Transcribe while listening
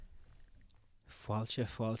Fáilte,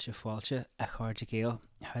 a chuirde Gael.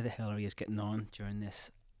 How the hell are you getting on during this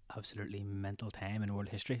absolutely mental time in world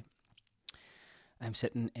history? I'm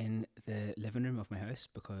sitting in the living room of my house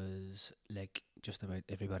because, like just about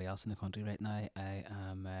everybody else in the country right now, I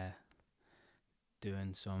am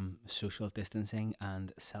doing some social distancing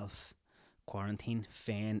and self quarantine,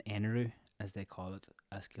 féin éinearú, as they call it,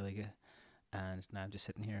 as Gaeilge. And now I'm just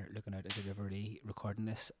sitting here looking out at the River Lee recording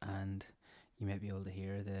this, and you might be able to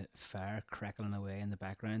hear the fire crackling away in the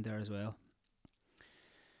background there as well.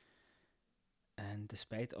 And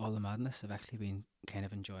despite all the madness, I've actually been kind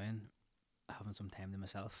of enjoying having some time to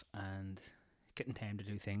myself and getting time to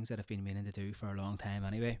do things that I've been meaning to do for a long time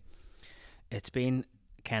anyway. It's been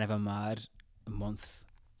kind of a mad month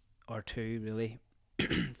or two, really,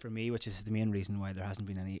 for me, which is the main reason why there hasn't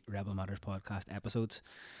been any Rebel Matters podcast episodes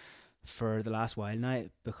for the last while now,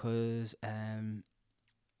 because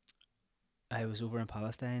I was over in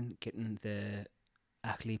Palestine getting the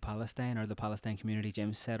Ackley Palestine, or the Palestine Community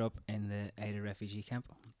Gym, set up in the Aida refugee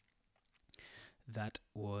camp. That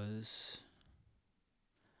was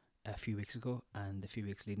a few weeks ago, and the few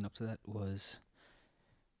weeks leading up to that was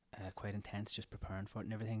quite intense, just preparing for it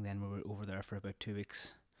and everything. Then we were over there for about 2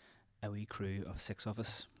 weeks, a wee crew of 6 of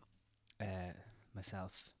us,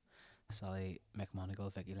 myself, Sally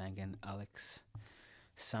McMonigal, Vicky Langan, Alex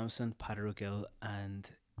Samson, Pater O'Gill, and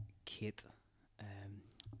Kate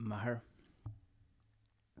Maher.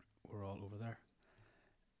 We're all over there,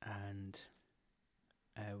 and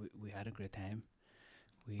we had a great time.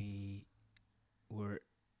 We were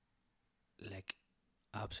like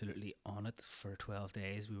absolutely on it for 12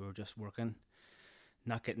 days. We were just working,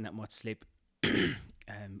 not getting that much sleep,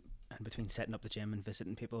 and between setting up the gym and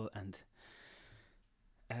visiting people and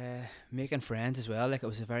making friends as well. Like, it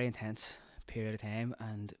was a very intense period of time,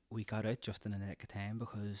 and we got out just in the nick of time,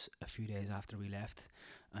 because a few days after we left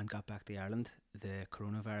and got back to Ireland, the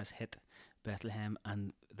coronavirus hit Bethlehem,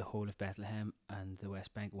 and the whole of Bethlehem and the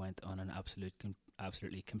West Bank went on an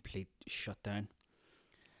absolutely complete shutdown.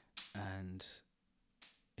 And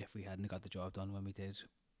if we hadn't got the job done when we did,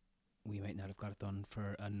 we might not have got it done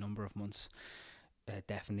for a number of months.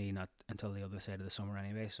 Definitely not until the other side of the summer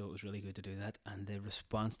anyway, so it was really good to do that. And the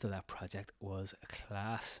response to that project was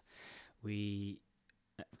class. We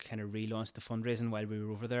kind of relaunched the fundraising while we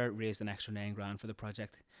were over there, raised an extra $9,000 for the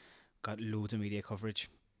project, got loads of media coverage,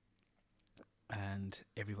 and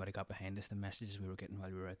everybody got behind us. The messages we were getting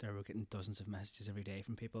while we were out there, we were getting dozens of messages every day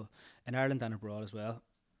from people in Ireland and abroad as well.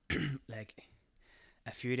 Like,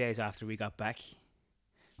 a few days after we got back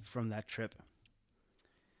from that trip,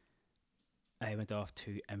 I went off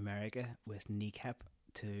to America with Kneecap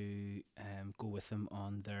to go with them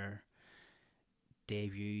on their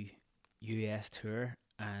debut US tour,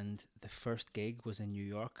 and the first gig was in New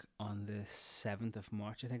York on the 7th of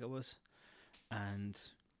March, I think it was. And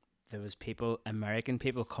there was American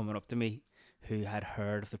people coming up to me who had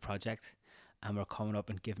heard of the project and were coming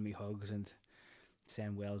up and giving me hugs and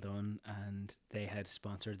saying well done, and they had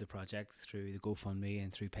sponsored the project through the GoFundMe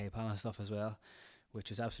and through PayPal and stuff as well,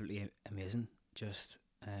 which was absolutely amazing. Just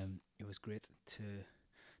it was great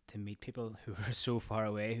to meet people who were so far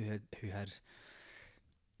away, who had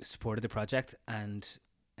supported the project, and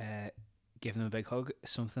give them a big hug.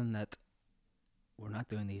 Something that we're not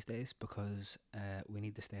doing these days, because we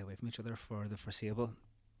need to stay away from each other for the foreseeable.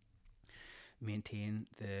 Maintain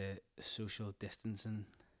the social distancing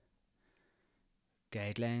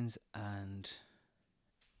guidelines and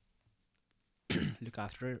look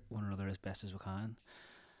after one another as best as we can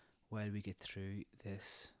while we get through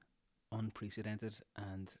this unprecedented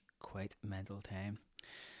and quite mental time.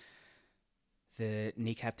 The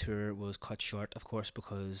Kneecap tour was cut short, of course,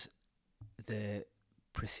 because the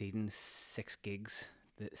preceding 6 gigs,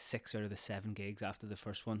 the 6 out of the 7 gigs after the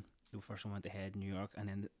first one went ahead in New York, and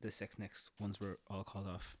then the 6 next ones were all called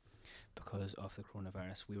off because of the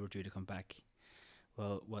coronavirus. We were due to come back.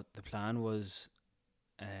 Well, what the plan was,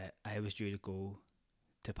 I was due to go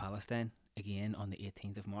to Palestine again on the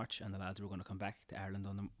 18th of March, and the lads were going to come back to Ireland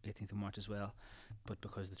on the 18th of March as well. But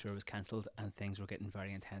because the tour was cancelled and things were getting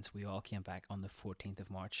very intense, we all came back on the 14th of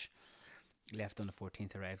March, left on the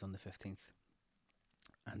 14th, arrived on the 15th.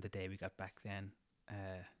 And the day we got back then,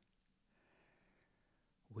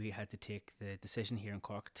 we had to take the decision here in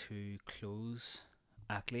Cork to close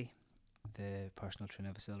Ackley, the personal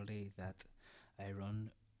training facility that I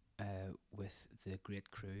run with the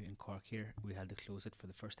great crew in Cork here. We had to close it for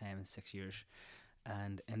the first time in 6 years,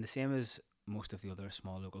 and the same as most of the other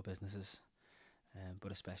small local businesses,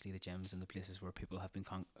 but especially the gyms and the places where people have been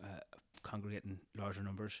congregating larger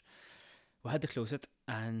numbers, we had to close it,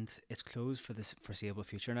 and it's closed for the foreseeable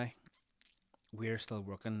future now. we're still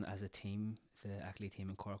working as a team, the Ackley team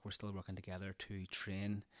in Cork. We're still working together to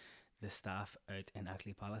train the staff out in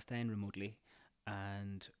Ackley, Palestine remotely,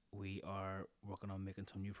 and we are working on making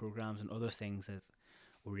some new programs and other things that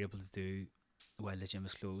we're able to do while the gym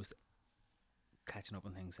is closed, catching up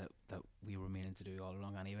on things that we were meaning to do all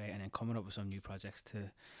along anyway, and then coming up with some new projects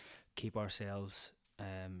to keep ourselves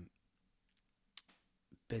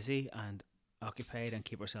busy and occupied and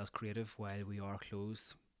keep ourselves creative while we are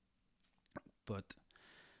closed. But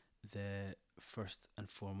the first and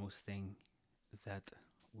foremost thing that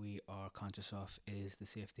we are conscious of is the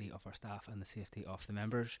safety of our staff and the safety of the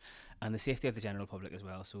members and the safety of the general public as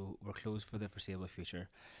well. So we're closed for the foreseeable future,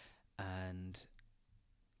 and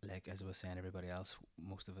like as I was saying, everybody else,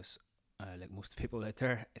 most of us, like most people out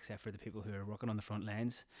there, except for the people who are working on the front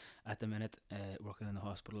lines at the minute, working in the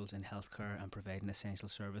hospitals, in healthcare, and providing essential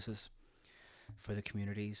services for the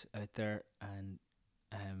communities out there, and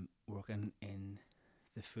working in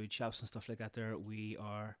the food shops and stuff like that. There, we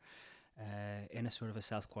are in a sort of a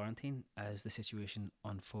self quarantine as the situation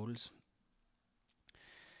unfolds,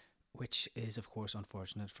 which is of course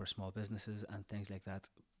unfortunate for small businesses and things like that.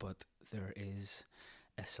 But there is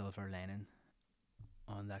a silver lining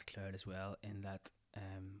on that cloud as well, in that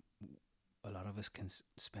a lot of us can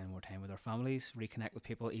spend more time with our families, reconnect with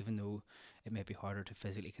people, even though it may be harder to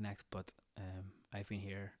physically connect. But I've been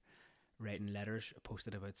here writing letters. I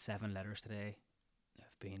posted about 7 letters today.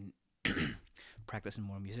 I've been practicing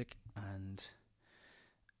more music and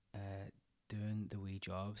doing the wee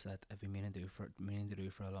jobs that I've been meaning to do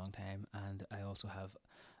for a long time. And I also have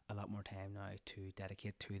a lot more time now to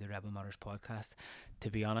dedicate to the Rebel Matters podcast. To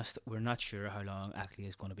be honest, we're not sure how long Ackley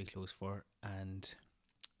is going to be closed for, and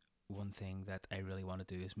one thing that I really want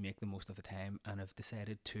to do is make the most of the time, and I've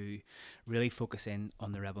decided to really focus in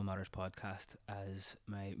on the Rebel Matters podcast as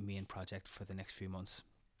my main project for the next few months,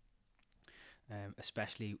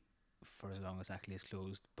 especially for as long as Ackley is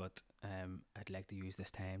closed. But I'd like to use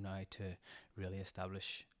this time now to really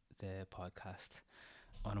establish the podcast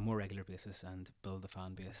on a more regular basis and build the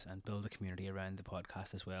fan base and build a community around the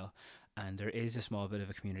podcast as well. And there is a small bit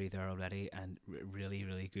of a community there already, and really,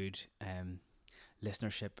 really good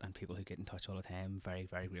listenership and people who get in touch all the time. Very,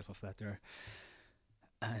 very grateful for that there.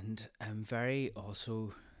 And I'm very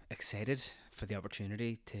also excited for the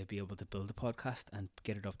opportunity to be able to build a podcast and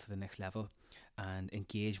get it up to the next level and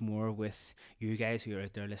engage more with you guys who are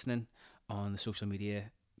out there listening on the social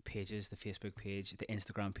media pages, the Facebook page, the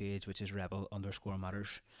Instagram page, which is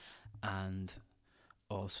Rebel_Matters, and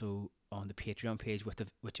also on the Patreon page,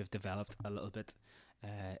 which I've developed a little bit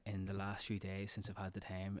in the last few days since I've had the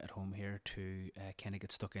time at home here to kind of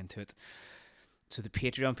get stuck into it. So the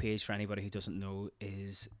Patreon page, for anybody who doesn't know,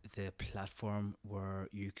 is the platform where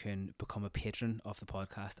you can become a patron of the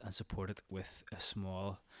podcast and support it with a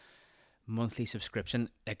small monthly subscription.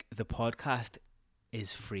 Like, the podcast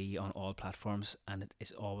is free on all platforms, and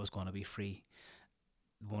it's always going to be free.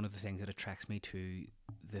 One of the things that attracts me to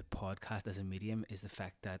the podcast as a medium is the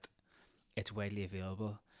fact that it's widely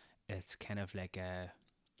available. It's kind of like a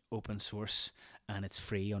open source, and it's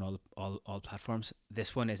free on all platforms.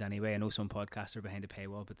 This one is anyway. I know some podcasts are behind a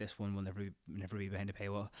paywall, but this one will never be behind a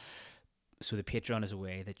paywall. So the Patreon is a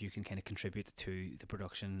way that you can kind of contribute to the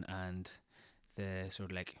production and the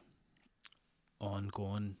sort of like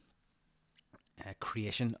ongoing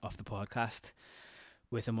creation of the podcast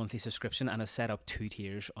with a monthly subscription. And I've set up 2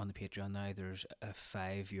 tiers on the Patreon now. There's a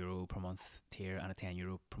 €5 per month tier and a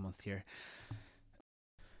 €10 per month tier.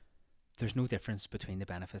 There's no difference between the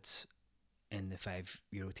benefits in the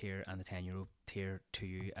 €5 tier and the €10 tier to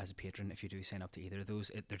you as a patron if you do sign up to either of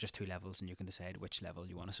those. They're just 2 levels, and you can decide which level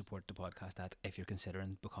you want to support the podcast at if you're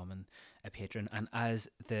considering becoming a patron. And as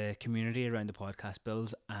the community around the podcast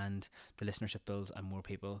builds and the listenership builds and more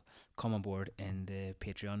people come on board in the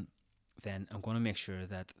Patreon, then I'm going to make sure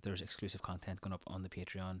that there's exclusive content going up on the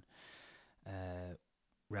Patreon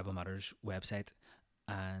Rebel Matters website,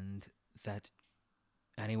 and that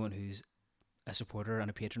anyone who's a supporter and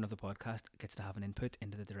a patron of the podcast gets to have an input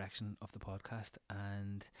into the direction of the podcast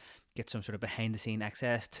and get some sort of behind the scene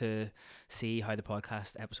access to see how the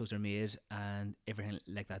podcast episodes are made and everything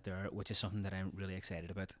like that there, which is something that I'm really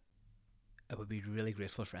excited about. I would be really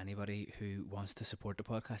grateful for anybody who wants to support the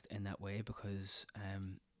podcast in that way, because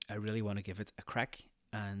I really want to give it a crack,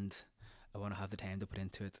 and I want to have the time to put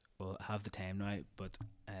into it. Well, I have the time now, but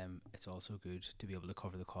it's also good to be able to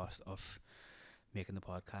cover the cost of making the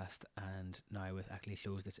podcast. And now with Ackley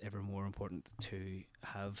closed, it's ever more important to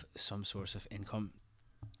have some source of income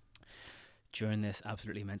during this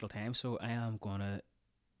absolutely mental time. So I am going to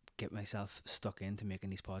get myself stuck into making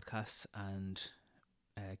these podcasts and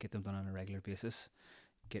get them done on a regular basis,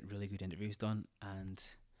 get really good interviews done, and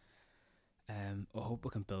I hope we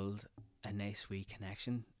can build a nice wee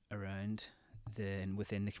connection around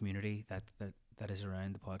within the community that is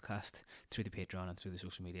around the podcast through the Patreon and through the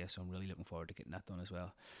social media. So I'm really looking forward to getting that done as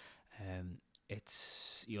well.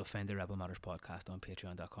 You'll find the Rebel Matters podcast on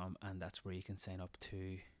patreon.com, and that's where you can sign up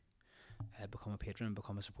to become a patron and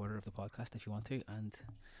become a supporter of the podcast if you want to, and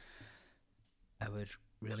I would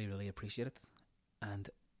really, really appreciate it. And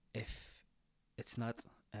if it's not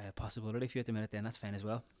a possibility for you at the minute, then that's fine as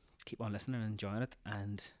well. Keep on listening and enjoying it,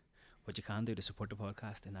 and what you can do to support the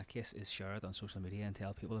podcast in that case is share it on social media and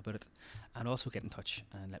tell people about it, and also get in touch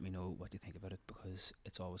and let me know what you think about it, because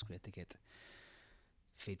it's always great to get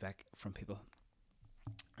feedback from people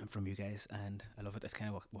and from you guys, and I love it. It's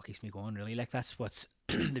kind of what keeps me going, really. Like, that's what's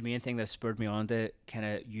the main thing that spurred me on to kind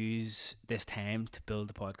of use this time to build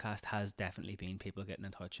the podcast, has definitely been people getting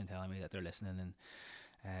in touch and telling me that they're listening, and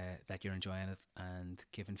that you're enjoying it, and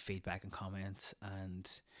giving feedback and comments, and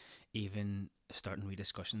even starting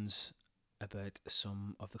discussions about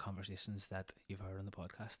some of the conversations that you've heard on the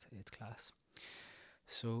podcast. It's class.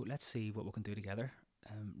 So let's see what we can do together.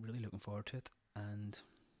 I'm really looking forward to it, and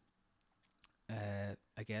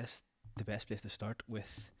I guess the best place to start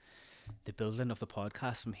with the building of the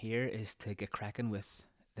podcast from here is to get cracking with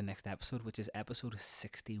the next episode, which is episode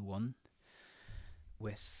 61,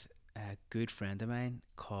 with a good friend of mine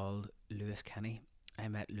called Lewis Kenny. I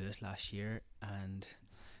met Lewis last year, and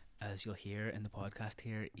as you'll hear in the podcast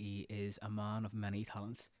here, he is a man of many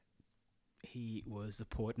talents. He was the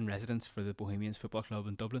poet in residence for the Bohemians Football Club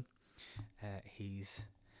in Dublin. He's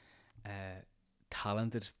a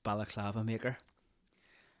talented balaclava maker,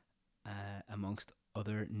 amongst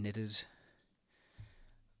other knitted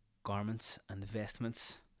garments and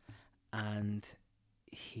vestments, and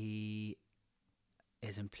he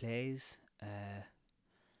is in plays,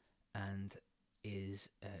 and is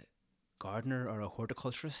a gardener or a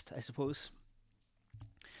horticulturist, I suppose,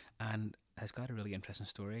 and has got a really interesting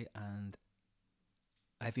story. And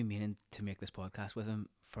I've been meaning to make this podcast with him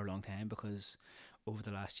for a long time, because over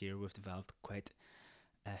the last year we've developed quite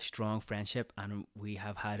a strong friendship, and we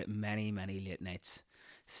have had many late nights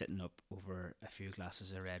sitting up over a few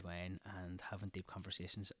glasses of red wine and having deep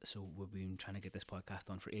conversations. So we've been trying to get this podcast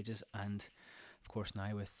done for ages, and of course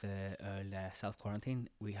now with self-quarantine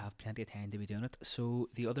we have plenty of time to be doing it. So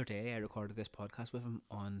the other day I recorded this podcast with him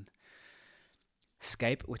on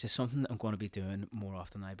Skype, which is something I'm going to be doing more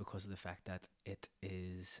often now, because of the fact that it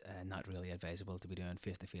is not really advisable to be doing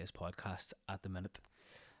face-to-face podcasts at the minute,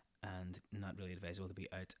 and not really advisable to be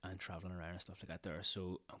out and travelling around and stuff like that there.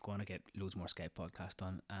 So I'm going to get loads more Skype podcasts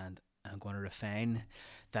done, and I'm going to refine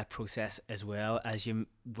that process as well. As you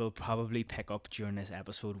will probably pick up during this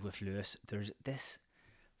episode with Lewis, there's this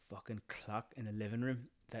fucking clock in the living room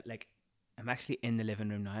that, like, I'm actually in the living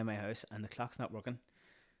room now in my house, and the clock's not working,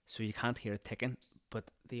 so you can't hear it ticking, but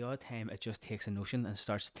the odd time it just takes a notion and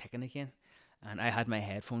starts ticking again. And I had my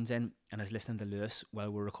headphones in, and I was listening to Lewis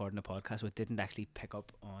while we were recording the podcast, so it didn't actually pick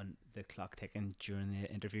up on the clock ticking during the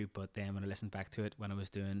interview. But then when I listened back to it, when I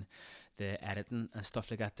was doing the editing and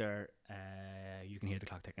stuff like that there, you can hear the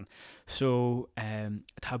clock ticking. So,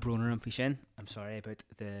 Tab Broner and Fishin, I'm sorry about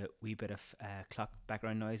the wee bit of clock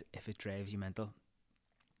background noise if it drives you mental.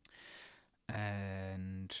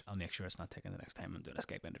 And I'll make sure it's not ticking the next time I'm doing a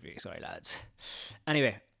Skype interview. Sorry, lads.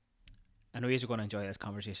 Anyway, I know you're going to enjoy this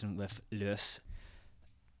conversation with Lewis.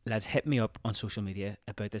 Lads, hit me up on social media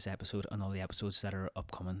about this episode and all the episodes that are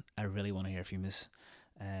upcoming. I really want to hear from you.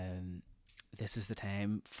 This is the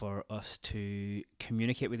time for us to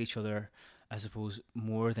communicate with each other, I suppose,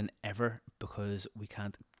 more than ever, because we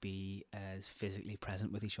can't be as physically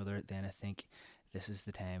present with each other. Then I think this is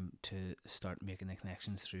the time to start making the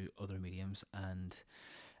connections through other mediums. And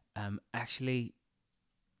actually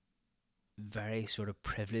very sort of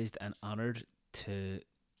privileged and honoured to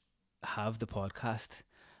have the podcast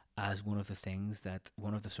as one of the things that,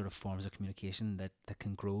 one of the sort of forms of communication that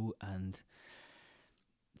can grow, and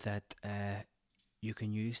that you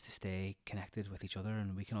can use to stay connected with each other,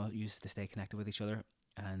 and we can all use to stay connected with each other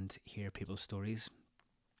and hear people's stories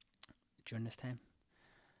during this time.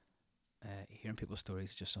 Hearing people's stories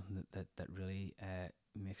is just something that really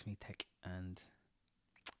makes me tick, and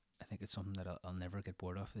I think it's something that I'll never get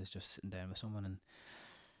bored of, is just sitting down with someone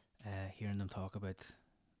and hearing them talk about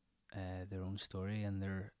their own story and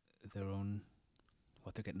their own,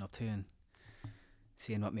 what they're getting up to, and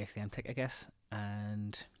seeing what makes them tick, I guess.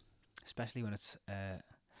 And especially when it's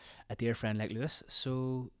a dear friend like Lewis.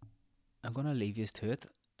 So I'm going to leave you to it.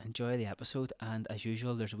 Enjoy the episode, and as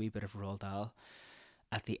usual there's a wee bit of Roald Dahl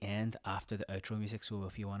at the end after the outro music. So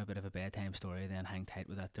if you want a bit of a bedtime story, then hang tight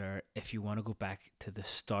with that there. If you want to go back to the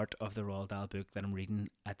start of the Roald Dahl book that I'm reading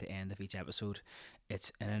at the end of each episode,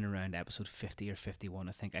 it's in and around episode 50 or 51.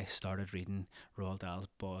 I think I started reading Roald Dahl's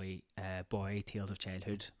Boy Tales of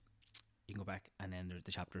Childhood. You can go back, and then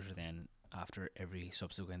the chapters are then after every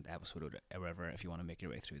subsequent episode or wherever, if you want to make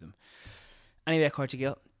your way through them. Anyway, Corte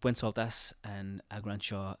Gael, Buen Soltas, and Agrand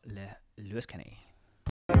Shaw Le Lewis Kenny.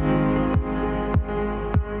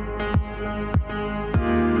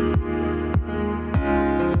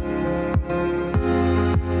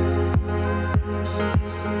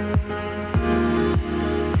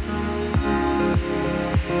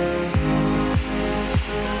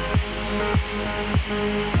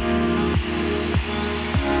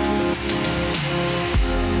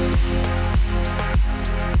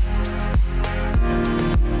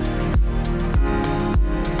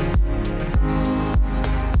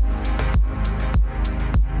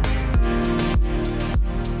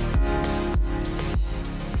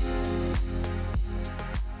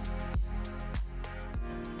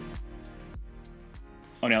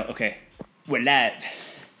 Oh no, okay. We're live.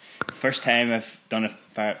 First time I've done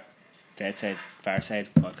a fireside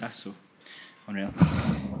podcast, so unreal.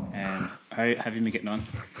 How have you been getting on?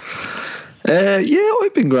 Yeah,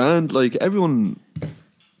 I've been grand. Like everyone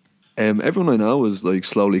I know is like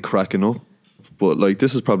slowly cracking up, but like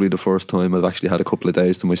this is probably the first time I've actually had a couple of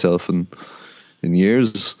days to myself in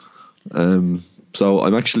years. So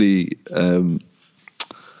I'm actually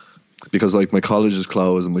because like my college is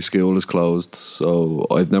closed and my school is closed, so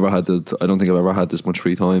I don't think I've ever had this much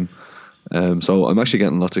free time. So I'm actually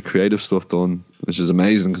getting lots of creative stuff done, which is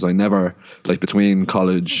amazing because I never, like between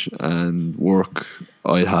college and work,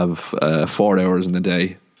 I'd have 4 hours in a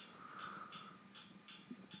day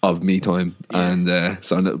of me time. Yeah. And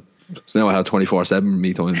so now I have 24/7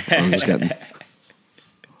 me time. I'm just getting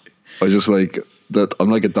I just like that. I'm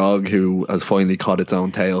like a dog who has finally caught its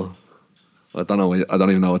own tail. I don't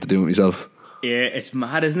even know what to do with myself. Yeah, it's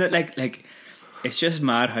mad, isn't it? Like it's just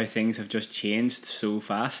mad how things have just changed so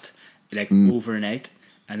fast, like overnight.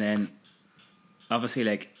 And then obviously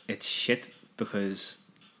like it's shit because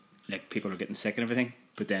like people are getting sick and everything.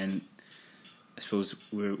 But then I suppose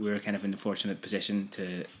we're kind of in the fortunate position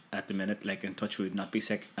to, at the minute, like in touch wood, not be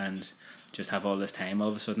sick and just have all this time all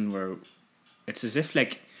of a sudden where it's as if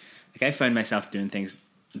like I found myself doing things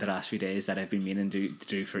the last few days that I've been meaning to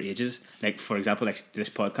do for ages. Like for example, like this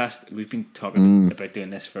podcast, we've been talking about doing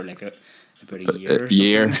this for like about a year.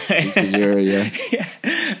 It's a year, yeah. Yeah.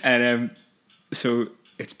 And so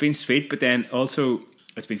it's been sweet, but then also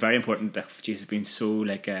it's been very important. Like, Jesus, it's been so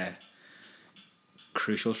like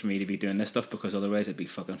crucial for me to be doing this stuff because otherwise I'd be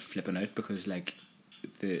fucking flipping out because like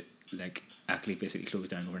the like Ackley basically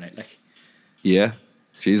closed down overnight. Like, yeah,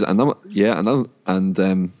 jeez,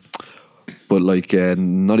 but like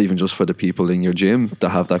not even just for the people in your gym that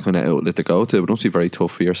have that kind of outlet to go to. It must be very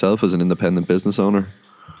tough for yourself as an independent business owner.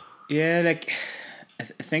 Yeah, like I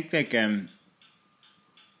think like there's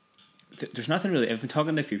nothing really. I've been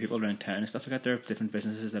talking to a few people around town and stuff like that. There are different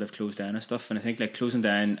businesses that have closed down and stuff, and I think like closing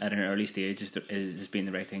down at an early stage has been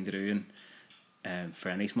the right thing to do, and for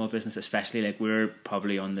any small business, especially like we're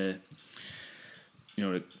probably on the, you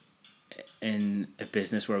know, in a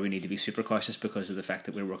business where we need to be super cautious because of the fact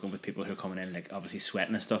that we're working with people who are coming in like obviously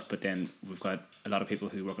sweating and stuff, but then we've got a lot of people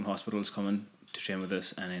who work in hospitals coming to train with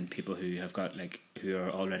us, and then people who have got like who are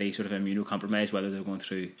already sort of immunocompromised, whether they're going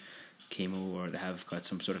through chemo or they have got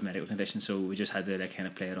some sort of medical condition. So we just had to like kind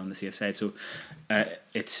of play it on the safe side. So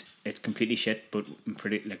it's completely shit, but I'm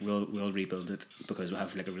pretty like we'll rebuild it because we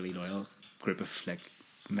have like a really loyal group of like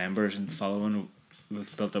members and following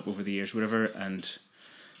we've built up over the years, whatever. And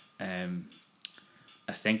I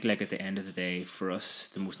think like at the end of the day, for us,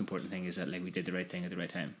 the most important thing is that like we did the right thing at the right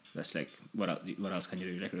time. That's like what else can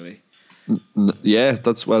you do? Like really. Yeah,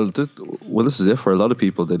 that's this is it for a lot of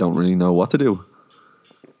people. They don't really know what to do.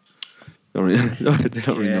 They don't really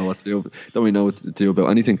know what to do. Don't really know what to do about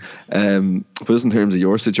anything. But just in terms of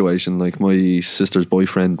your situation, like my sister's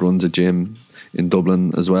boyfriend runs a gym in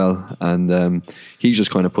Dublin as well, and he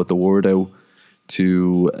just kind of put the word out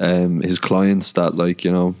to his clients that like,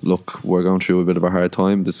 you know, look, we're going through a bit of a hard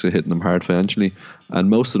time. This is hitting them hard financially, and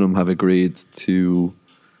most of them have agreed to.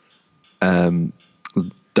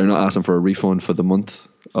 They're not asking for a refund for the month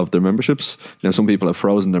of their memberships. Now, some people have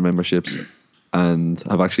frozen their memberships and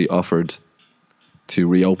have actually offered to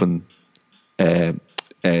reopen,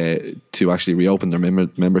 to actually reopen their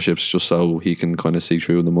memberships just so he can kind of see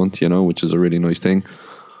through the month, you know, which is a really nice thing.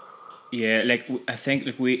 Yeah, like I think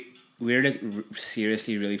like we're like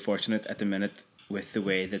seriously really fortunate at the minute with the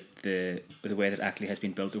way that Ackley has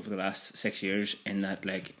been built over the last 6 years, in that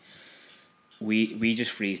like we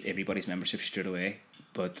just freezed everybody's membership straight away,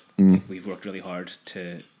 but like, we've worked really hard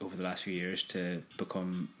to over the last few years to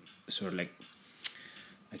become sort of like,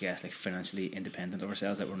 I guess, like financially independent of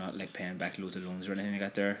ourselves, that we're not like paying back loads of loans or anything like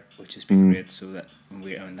that there, which has been great. So that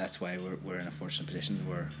and that's why we're in a fortunate position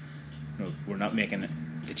where, you know, we're not making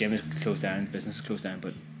the gym is closed down, the business is closed down,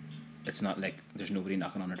 but it's not like there's nobody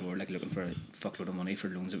knocking on our door like looking for a fuckload of money for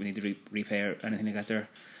loans that we need to repay or anything like that there,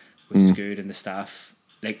 which is good. And the staff,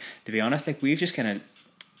 like, to be honest, like we've just kind of,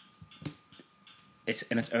 it's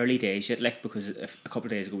in its early days yet, like, because a couple of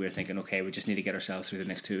days ago we were thinking, okay, we just need to get ourselves through the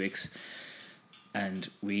next 2 weeks, and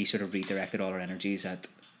we sort of redirected all our energies at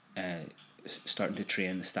starting to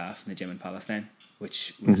train the staff in the gym in Palestine,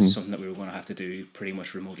 which was something that we were going to have to do pretty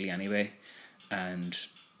much remotely anyway, and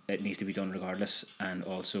it needs to be done regardless. And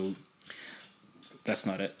also, that's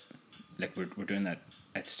not it. Like we're doing that.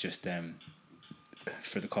 It's just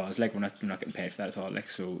for the cause. Like we're not getting paid for that at all.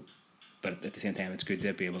 Like so, but at the same time, it's good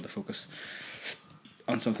to be able to focus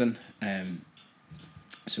on something.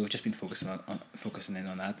 So we've just been focusing in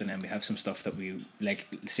on that, and then we have some stuff that we like,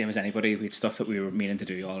 same as anybody. We had stuff that we were meaning to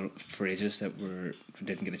do all for ages that we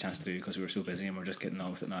didn't get a chance to do because we were so busy, and we're just getting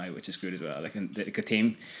on with it now, which is good as well. Like, and the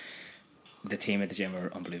team at the gym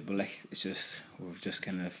are unbelievable. Like, it's just, we've just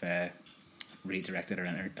kind of redirected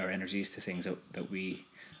our energies to things that we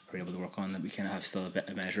are able to work on, that we kind of have still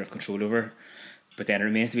a measure of control over. But then it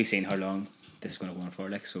remains to be seen how long this is going to go on for.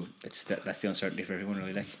 Like, so it's that's the uncertainty for everyone,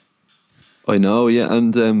 really. Like, I know, yeah,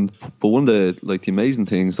 and but one of the the amazing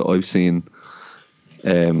things that I've seen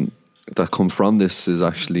that come from this is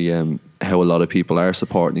actually how a lot of people are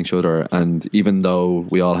supporting each other, and even though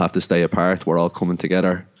we all have to stay apart, we're all coming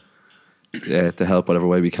together to help whatever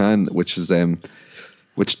way we can. Which is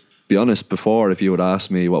which, to be honest, before, if you would ask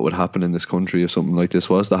me what would happen in this country if something like this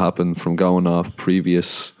was to happen, from going off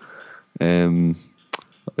previous, I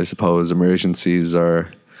suppose, emergencies or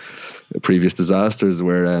previous disasters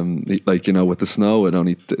where like, you know, with the snow, it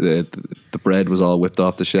only the bread was all whipped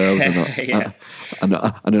off the shelves and, yeah. and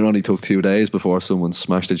it only took 2 days before someone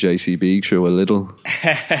smashed a JCB through a Lidl.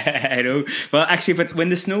 I know. Well, actually, but when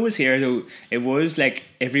the snow was here, though, it was like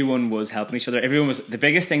everyone was helping each other. Everyone was, the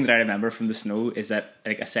biggest thing that I remember from the snow is that,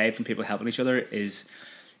 like, aside from people helping each other, is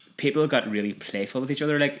people got really playful with each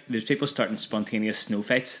other. Like, there's people starting spontaneous snow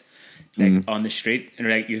fights, like on the street, and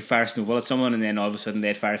like you fire a snowball at someone, and then all of a sudden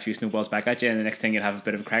they'd fire a few snowballs back at you, and the next thing you'd have a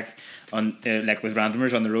bit of a crack on like with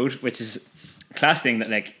randomers on the road, which is a class thing. That,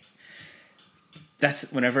 like,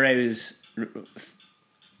 that's whenever I was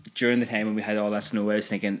during the time when we had all that snow, I was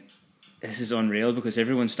thinking, this is unreal, because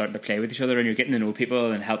everyone's starting to play with each other and you're getting to know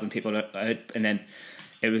people and helping people out, and then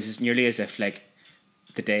it was nearly as if, like,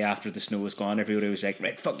 the day after the snow was gone, everybody was like,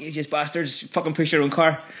 right, fuck you, just bastards, fucking push your own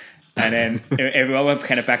car. And then everyone went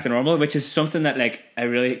kind of back to normal, which is something that, like, I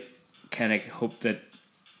really kind of hope that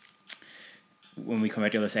when we come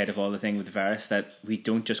out the other side of all the thing with the virus, that we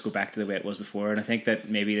don't just go back to the way it was before. And I think that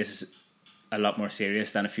maybe this is a lot more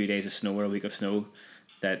serious than a few days of snow or a week of snow,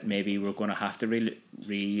 that maybe we're going to have to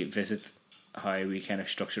revisit how we kind of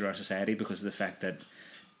structure our society, because of the fact that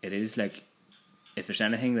it is, like, if there's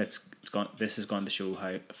anything this has gone to show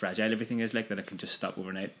how fragile everything is, like, that it can just stop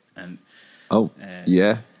overnight. And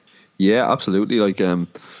yeah, absolutely. Like,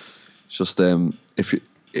 just if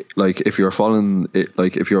you're following it,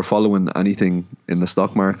 like, if you're following anything in the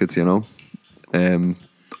stock markets, you know,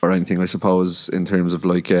 or anything, I suppose, in terms of,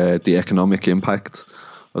 like, the economic impact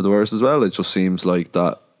of the virus as well, it just seems like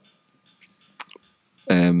that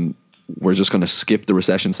we're just going to skip the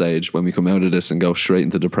recession stage when we come out of this and go straight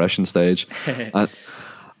into the depression stage.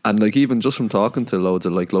 and like, even just from talking to loads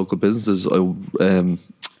of, like, local businesses,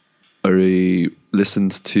 I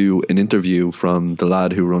listened to an interview from the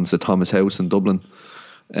lad who runs the Thomas House in Dublin,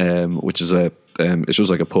 which is it's just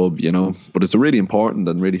like a pub, you know, but it's a really important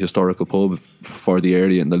and really historical pub for the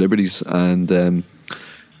area and the Liberties. And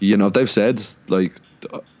you know, they've said, like,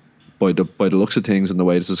 by the looks of things and the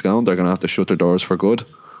way this is going, they're going to have to shut their doors for good.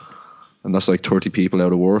 And that's like 30 people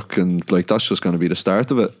out of work, and, like, that's just going to be the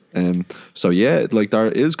start of it. So yeah, like, there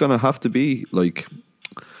is going to have to be, like,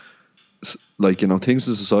 you know, things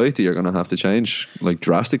in society are going to have to change, like,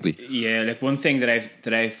 drastically. Yeah, like, one thing that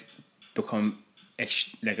I've become,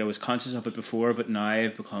 like, I was conscious of it before, but now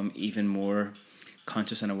I've become even more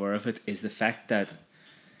conscious and aware of it, is the fact that,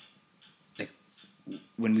 like,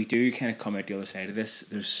 when we do kind of come out the other side of this,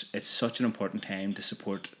 it's such an important time to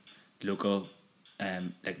support local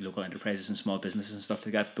local enterprises and small businesses and stuff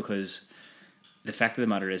like that, because the fact of the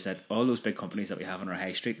matter is that all those big companies that we have on our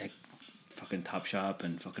high street, like fucking Topshop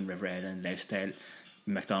and fucking River Island Lifestyle,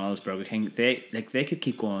 McDonald's, Burger King, they could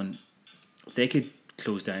keep going. They could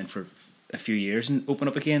close down for a few years and open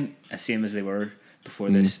up again, as same as they were before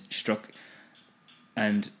this struck,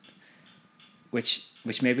 and which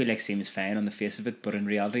maybe like seems fine on the face of it, but in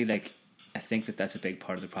reality, like I think that's a big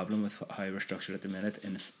part of the problem with how we're structured at the minute.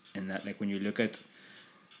 In that, like when you look at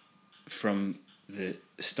from the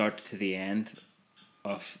start to the end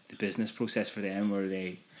of the business process for them, where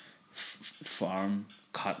they farm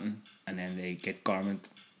cotton and then they get garment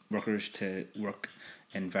workers to work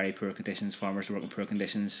in very poor conditions, farmers to work in poor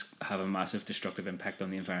conditions, have a massive destructive impact on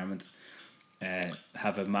the environment,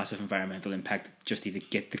 have a massive environmental impact just to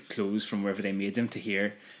get the clothes from wherever they made them to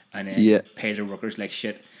here, and then pay their workers like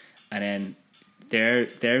shit, and then they're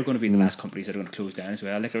going to be the last companies that are going to close down as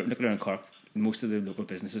well. Look around Cork, most of the local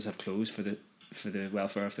businesses have closed for the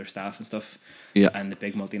welfare of their staff and stuff, and the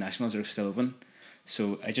big multinationals are still open.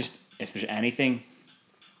 So if there's anything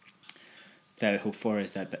that I hope for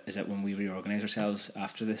is that when we reorganise ourselves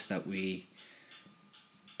after this, that we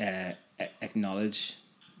acknowledge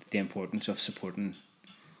the importance of supporting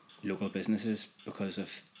local businesses because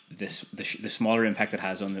of the smaller impact it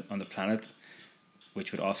has on the planet,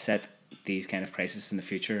 which would offset these kind of crises in the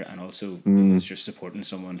future, and also it's just supporting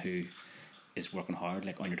someone who is working hard,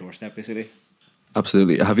 like on your doorstep, basically.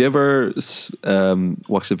 Absolutely. Have you ever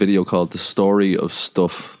watched a video called "The Story of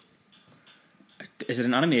Stuff"? Is it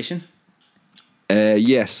an animation?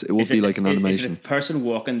 Yes, it would be like an animation. Is it a person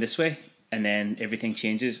walking this way and then everything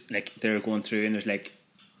changes? Like they're going through and there's like,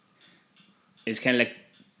 is it kind of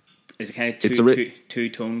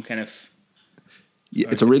two-tone kind of? Yeah,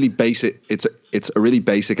 it's a really basic. It's a really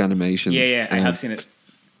basic animation. Yeah, I have seen it.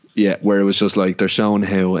 Yeah, where it was just like they're showing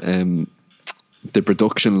how the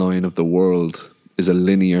production line of the world is a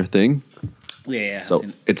linear thing. Yeah. So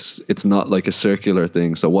it's not like a circular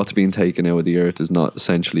thing. So what's being taken out of the earth is not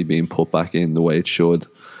essentially being put back in the way it should,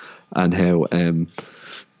 and how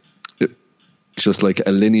it's just like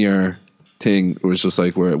a linear thing. It was just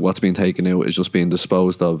like where what's being taken out is just being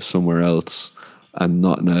disposed of somewhere else, and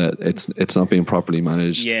not it's not being properly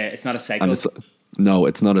managed. Yeah, it's not a cycle. And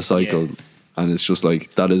it's not a cycle, and it's just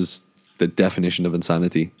like that is the definition of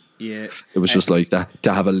insanity. Yeah, it was just like that,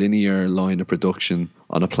 to have a linear line of production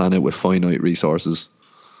on a planet with finite resources.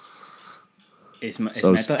 It's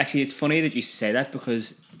mental. Actually, it's funny that you say that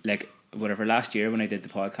because, like, last year when I did the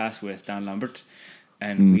podcast with Dan Lambert,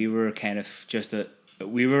 and we were kind of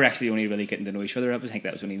we were actually only really getting to know each other. I think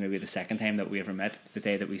that was only maybe the second time that we ever met, the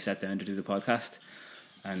day that we sat down to do the podcast.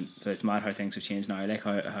 And it's mad how things have changed now, like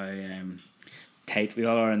how tight we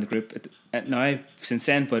all are in the group now since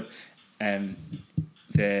then. But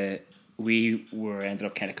we ended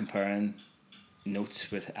up kind of comparing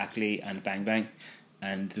notes with Ackley and Bang Bang,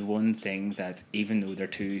 and the one thing that, even though they're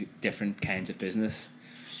two different kinds of business,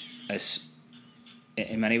 as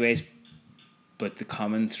in many ways, but the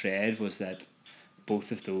common thread was that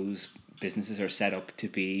both of those businesses are set up to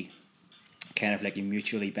be kind of like a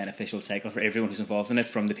mutually beneficial cycle for everyone who's involved in it,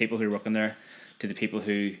 from the people who are working there to the people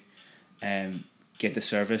who get the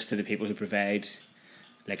service, to the people who provide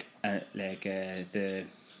the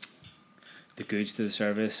goods to the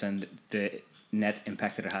service, and the net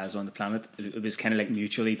impact that it has on the planet. It was kind of like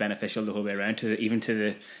mutually beneficial the whole way around, even to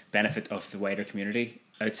the benefit of the wider community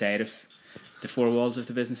outside of the four walls of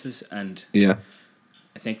the businesses. And I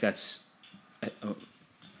think I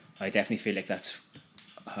definitely feel like that's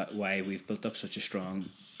why we've built up such a strong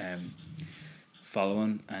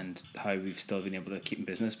following, and how we've still been able to keep in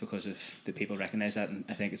business, because of the people recognise that. And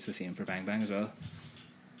I think it's the same for Bang Bang as well.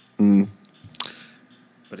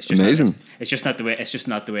 But it's just amazing. It's just not the way. It's just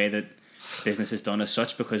not the way that business is done as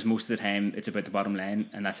such, because most of the time it's about the bottom line,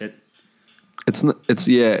 and that's it. It's not.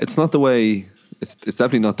 It's not the way. It's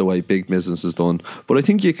definitely not the way big business is done. But I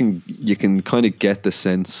think you can kind of get the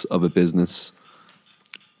sense of a business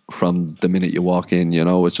from the minute you walk in. You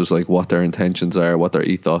know, it's just like what their intentions are, what their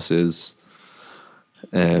ethos is,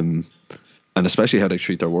 and especially how they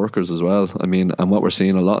treat their workers as well. I mean, and what we're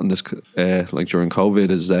seeing a lot in this, like during COVID,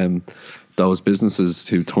 is those businesses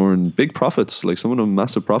who turn big profits, like some of them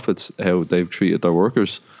massive profits, how they've treated their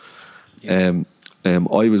workers. Yeah.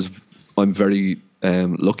 I'm very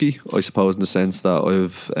lucky, I suppose, in the sense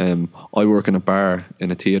that I work in a bar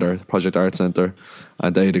in a theatre, Project Art Centre,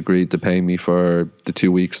 and they'd agreed to pay me for the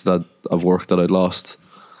 2 weeks of work that I'd lost.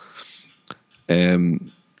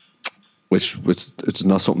 Which it's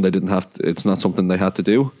not something they didn't have. It's not something they had to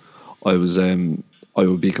do. I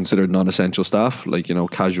would be considered non-essential staff, like, you know,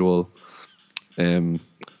 casual,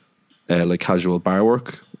 like casual bar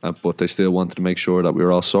work. But they still wanted to make sure that we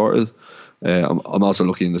were all sorted. I'm also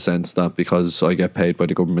lucky in the sense that because I get paid by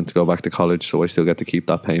the government to go back to college, so I still get to keep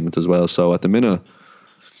that payment as well. So at the minute,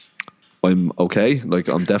 I'm okay. Like,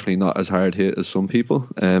 I'm definitely not as hard hit as some people.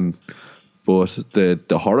 But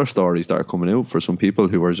the horror stories that are coming out for some people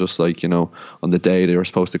who are just like, on the day they were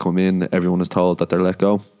supposed to come in, everyone is told that they're let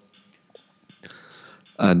go.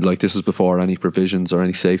 And like, this is before any provisions or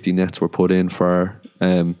any safety nets were put in for,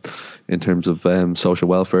 in terms of social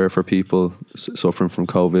welfare for people suffering from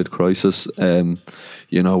COVID crisis.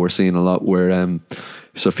 We're seeing a lot where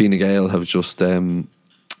so Fine Gael have just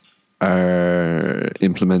are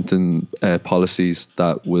implementing policies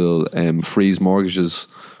that will freeze mortgages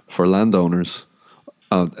for landowners,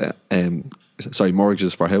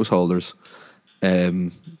 mortgages for householders.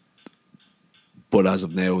 But as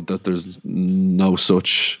of now, that there's no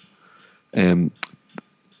such,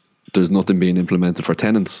 there's nothing being implemented for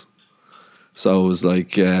tenants. So it's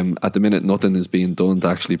like, at the minute, nothing is being done to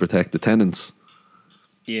actually protect the tenants.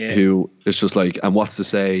 Yeah. Who, it's just like, and what's to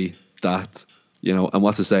say that, and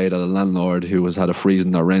what's to say that a landlord who has had a freeze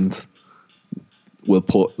in their rent will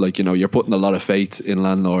put, like, you're putting a lot of faith in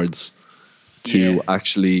landlords to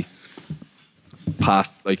actually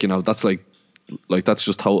pass, like, that's like that's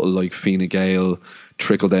just total like Fine Gael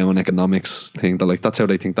trickle down economics thing. That like, that's how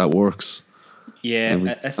they think that works. Yeah,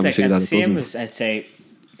 it's like the same as, I'd say,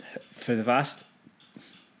 for the vast,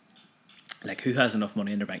 like, who has enough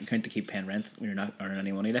money in their bank account to keep paying rent when you're not earning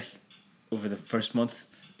any money, like, over the first month?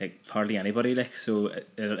 Like, hardly anybody, like, so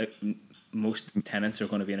most tenants are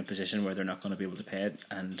going to be in a position where they're not going to be able to pay it.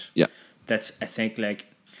 And that's, I think, like,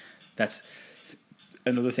 that's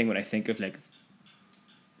another thing when I think of, like,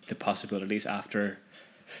 the possibilities after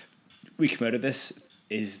we come out of this,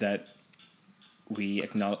 is that we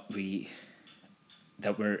acknowledge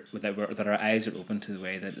that our eyes are open to the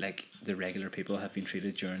way that, like, the regular people have been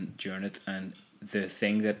treated during it. And the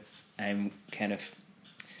thing that I'm kind of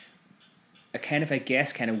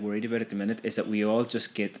worried about at the minute is that we all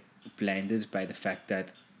just get blinded by the fact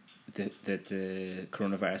that the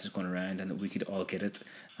coronavirus is going around, and that we could all get it,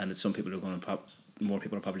 and that some people are going to more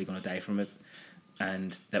people are probably going to die from it,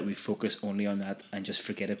 and that we focus only on that and just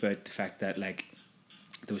forget about the fact that, like,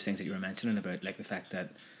 those things that you were mentioning about, like, the fact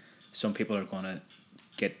that some people are going to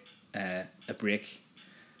get a break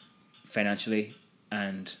financially,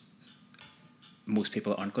 and most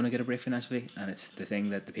people aren't going to get a break financially. And it's the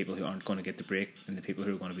thing that the people who aren't going to get the break, and the people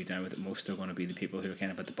who are going to be down with it most, are going to be the people who are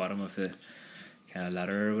kind of at the bottom of the kind of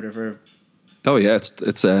ladder or whatever. Oh yeah,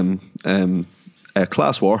 it's a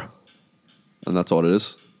class war, and that's all it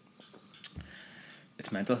is.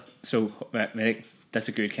 It's mental. So that's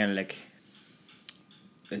a good kind of, like,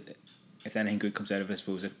 if anything good comes out of it, I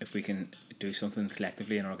suppose, if we can do something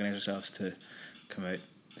collectively and organise ourselves to come out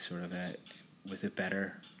sort of with a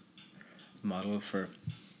better model for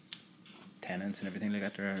tenants and everything like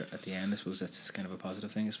that there at the end, I suppose that's kind of a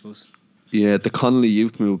positive thing, I suppose. Yeah, the Connolly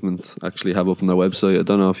Youth Movement actually have up on their website, I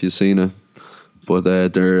don't know if you've seen it, but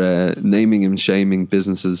they're naming and shaming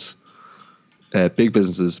businesses, big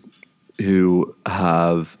businesses, who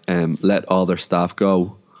have let all their staff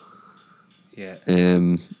go. Yeah.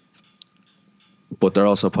 But they're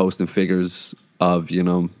also posting figures of, it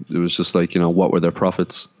was just like, what were their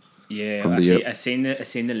profits? Yeah, actually, I seen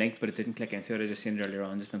the link, but it didn't click into it. I just seen it earlier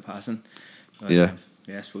on, just in passing. But, yeah.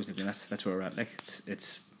 I suppose that's where we're at. Like,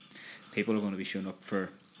 it's people are going to be showing up for,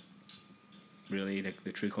 really, like,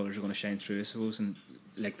 the true colours are going to shine through, I suppose. And,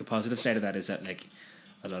 like, the positive side of that is that, like,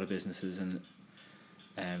 a lot of businesses and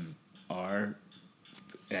are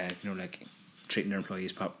like, treating their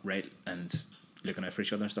employees right and looking out for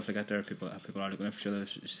each other and stuff like that. There, people are looking out for each other.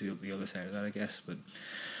 It's the other side of that, I guess. But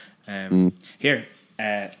here,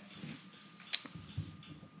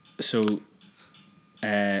 so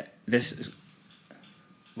this is,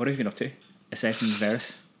 what have you been up to aside from the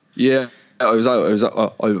virus? Yeah, I was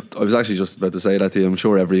actually just about to say that to you. I'm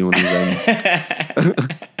sure everyone is.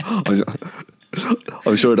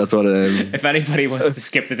 I'm sure that's what. If anybody wants to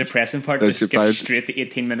skip the depressing part, just skip straight to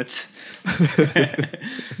 18 minutes.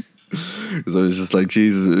 Because I was just like,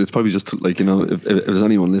 Jesus, it's probably just like, if there's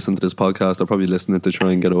anyone listening to this podcast, they're probably listening to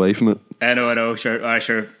try and get away from it. I know, sure.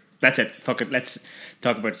 Sure. That's it. Fuck it. Let's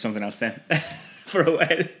talk about something else then for a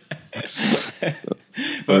while.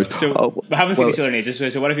 We haven't seen each other in ages.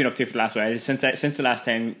 So what have you been up to for the last while? Since the last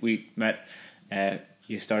time we met,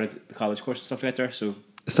 you started the college course and stuff like that there. So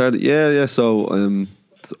yeah. So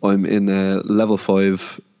I'm in a level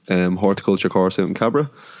 5 horticulture course out in Cabra.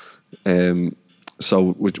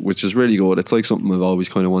 So which is really good. It's like something I've always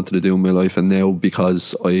kind of wanted to do in my life, and now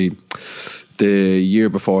because the year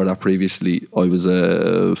before that, previously, I was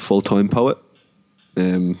a full-time poet.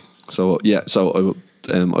 So I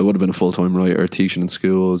would have been a full-time writer, teaching in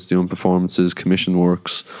schools, doing performances, commission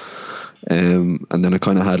works, and then I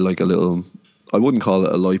kind of had like a little I wouldn't call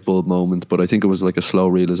it a light bulb moment, but I think it was like a slow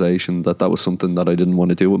realization that was something that I didn't want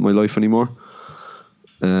to do with my life anymore.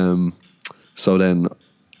 So then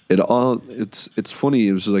it's funny.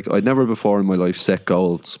 It was like I'd never before in my life set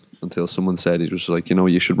goals until someone said, it was like,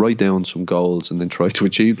 you should write down some goals and then try to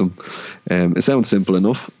achieve them. It sounds simple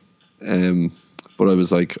enough, but I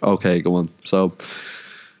was like, okay, go on. So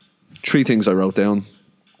 3 things I wrote down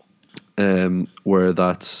were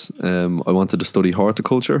that I wanted to study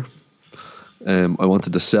horticulture. I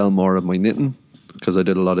wanted to sell more of my knitting because I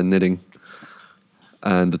did a lot of knitting.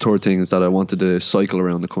 And the third thing is that I wanted to cycle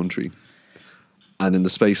around the country. And in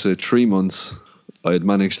the space of 3 months, I had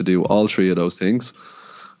managed to do all 3 of those things.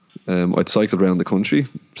 I'd cycled around the country,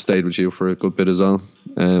 stayed with you for a good bit as well.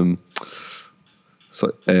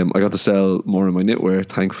 So I got to sell more of my knitwear,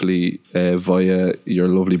 thankfully, via your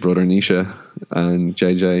lovely brother Nisha and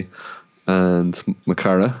JJ and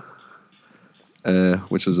Makara,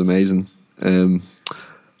 which was amazing. And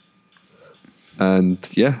then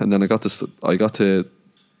I got to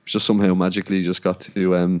just somehow magically just got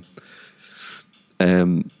to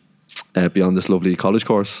be on this lovely college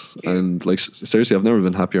course, and like seriously, I've never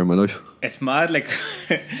been happier in my life. It's mad, like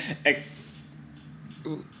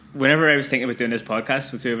whenever I was thinking about doing this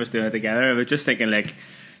podcast, with 2 of us doing it together, I was just thinking like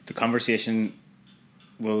the conversation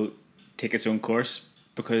will take its own course,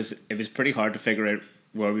 because it was pretty hard to figure out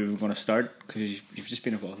where we were going to start, because you've just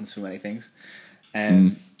been involved in so many things.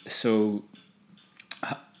 So,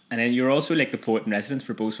 and then you're also like the poet in residence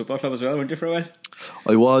for Bows Football Club as well, weren't you, for a while?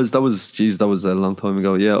 I was. That was a long time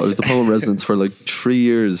ago. Yeah, I was the poet in residence for like 3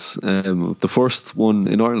 years. The first one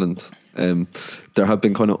in Ireland. There have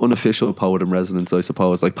been kind of unofficial poet in residence, I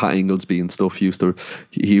suppose, like Pat Inglesby and stuff. He used to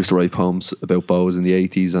write poems about Bows in the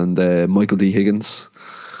 80s, and Michael D. Higgins,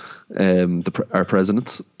 our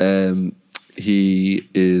president. He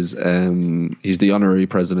is he's the honorary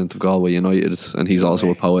president of Galway United, and he's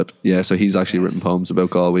also a poet. Yeah, so he's actually written poems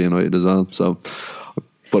about Galway United as well. So,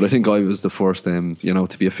 but I think I was the first,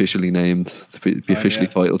 to be officially named, to be officially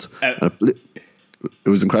titled. It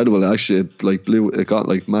was incredible. Actually, it got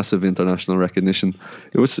like massive international recognition.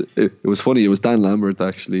 It was funny. It was Dan Lambert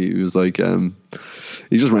actually. He was like,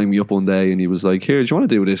 he just rang me up one day and he was like, "Here, do you want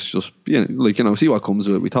to do this? Just see what comes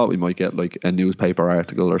of it." We thought we might get like a newspaper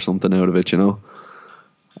article or something out of it,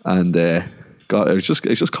 And God, it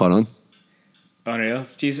just caught on. Unreal.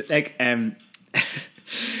 Jeez, like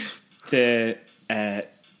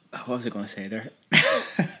what was I going to say there?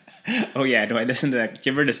 Oh yeah, no, I listened to that. Did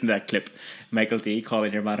you ever listen to that clip, Michael D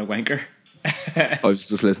calling your man a wanker? I was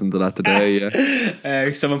just listening to that today.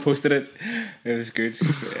 Yeah, someone posted it. It was good.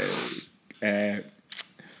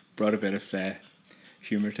 Brought a bit of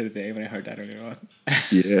humour to the day when I heard that earlier on.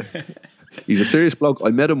 Yeah, he's a serious bloke.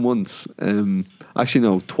 I met him once. Actually,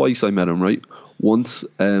 no, twice I met him. Right, once.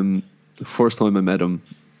 The first time I met him,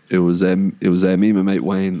 it was me and my mate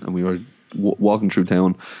Wayne, and we were walking through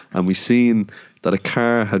town, and we seen that a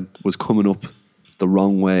car was coming up the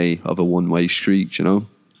wrong way of a one-way street,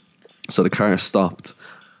 So the car stopped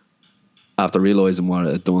after realising what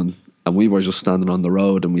it had done, and we were just standing on the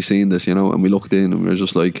road, and we seen this, and we looked in, and we were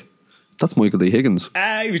just like, "That's Michael D. Higgins."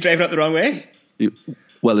 He was driving up the wrong way?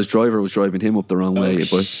 His driver was driving him up the wrong way.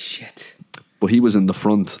 Shit. But he was in the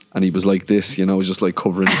front, and he was like this, just like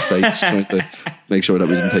covering his face, trying to make sure that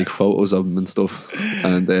we didn't take photos of him and stuff.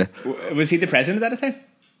 And was he the president at the time?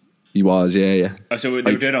 He was, yeah. Oh, so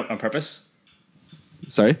they were doing it on purpose?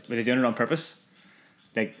 Sorry? Were they doing it on purpose?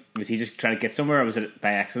 Like, was he just trying to get somewhere, or was it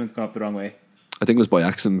by accident going up the wrong way? I think it was by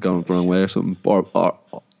accident going up the wrong way or something. Or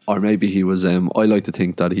maybe he was, I like to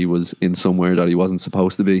think that he was in somewhere that he wasn't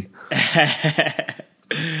supposed to be.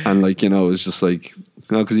 And it was just like,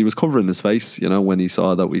 because he was covering his face, when he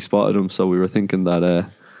saw that we spotted him. So we were thinking that,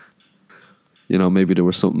 maybe there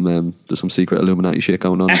was something, there's some secret Illuminati shit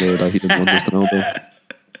going on there that he didn't want us to know about.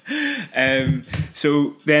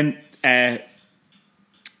 So then, here,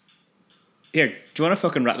 do you want to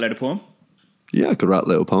fucking rattle out a poem? Yeah, I could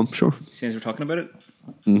rattle out a poem, sure. Seeing as we're talking about it.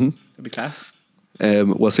 Mm-hmm. That'd be class.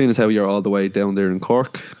 Well, seeing as how you're all the way down there in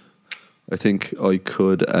Cork, I think I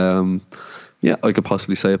could, I could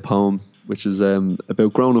possibly say a poem which is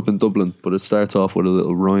about growing up in Dublin, but it starts off with a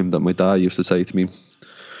little rhyme that my dad used to say to me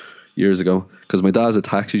years ago, because my dad's a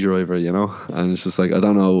taxi driver, and it's just like, I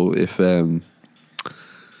don't know if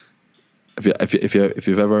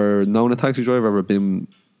you've ever known a taxi driver, ever been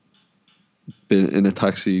in a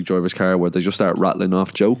taxi driver's car where they just start rattling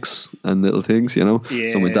off jokes and little things, Yeah,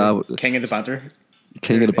 so my dad, King of the banter.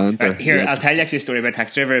 Here, yeah. I'll tell you actually a story about a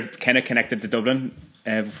taxi driver kind of connected to Dublin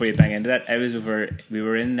before you bang into that. I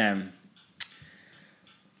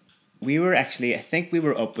think we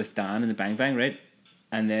were up with Dan in the Bang Bang, right?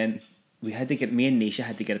 And then me and Nisha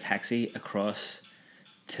had to get a taxi across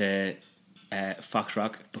to Fox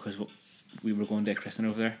Rock because we were going to a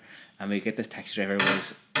christening over there, and we get this taxi driver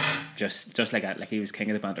was just like that, like he was king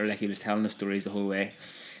of the banter, like he was telling us stories the whole way,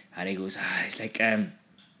 and he goes, he's like, do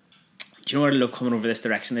you know what I love coming over this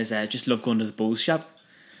direction is I just love going to the Bose shop.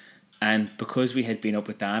 And because we had been up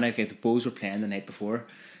with Dan, like the Bose were playing the night before,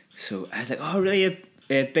 so I was like, oh really,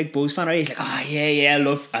 a big Bose fan, are you? He's like, oh yeah,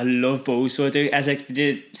 I love Bose, so I do. I was like, did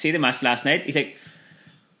you see the match last night? He's like,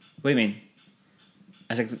 what do you mean?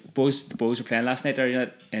 I was like, the Bose were playing last night, or you know,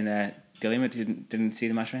 in Dilliam, didn't see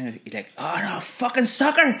the match right? He's like, oh no, fucking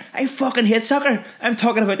soccer, I fucking hate soccer, I'm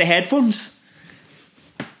talking about the headphones.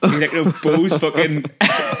 He's like, no, Bose fucking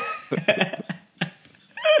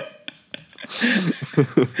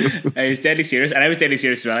I was deadly serious, and I was deadly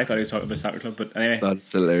serious as well. I thought he was talking about a soccer club, but anyway,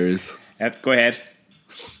 that's hilarious. Yep, go ahead.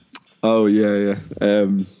 Oh yeah.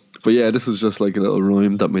 But yeah, this is just like a little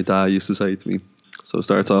rhyme that my dad used to say to me. So it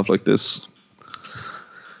starts off like this: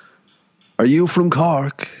 are you from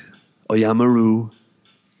Cork? I am a roo.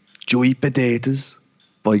 Do you eat potatoes?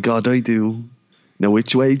 By God I do. Now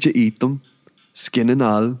which way do you eat them? Skin and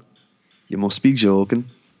all. You must be joking.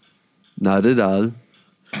 Not at all.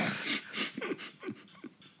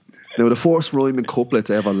 Now the first rhyming couplet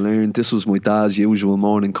I ever learned, this was my dad's usual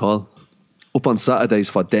morning call. Up on Saturdays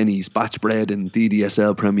for Denny's, batch bread and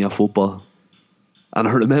DDSL Premier Football. And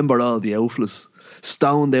I remember all the outflows,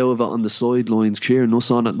 stoned out of it on the sidelines, cheering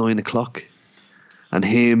us on at 9 o'clock. And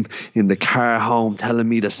him in the car home telling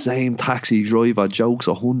me the same taxi driver jokes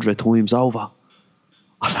 100 times over.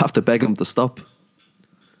 I'd have to beg him to stop.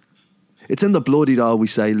 It's in the blood, he'd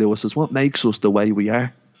always say, Lewis, is what makes us the way we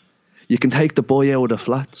are. You can take the boy out of the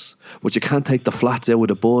flats, but you can't take the flats out of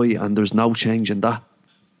the boy, and there's no change in that.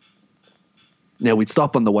 Now, we'd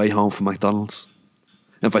stop on the way home from McDonald's,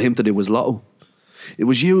 and for him to do was lotto. It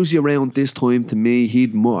was usually around this time to me,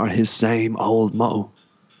 he'd mutter his same old motto.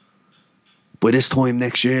 By this time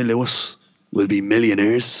next year, Lewis, we'll be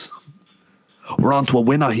millionaires. We're on to a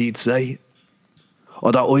winner, he'd say.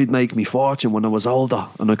 Or that I'd make me fortune when I was older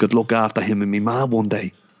and I could look after him and me man one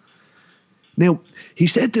day. Now, he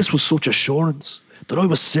said this with such assurance that I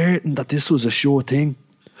was certain that this was a sure thing.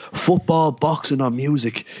 Football, boxing or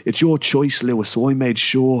music, it's your choice, Lewis, so I made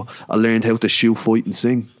sure I learned how to shoot, fight and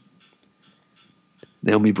sing.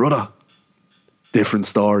 Now, me brother, different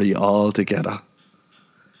story altogether.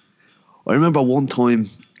 I remember one time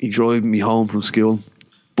he drove me home from school,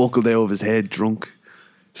 buckled out of his head drunk,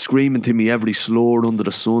 screaming to me every slur under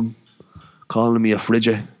the sun, calling me a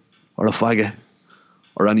frigid or a faggot,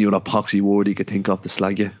 or any other poxy word he could think of to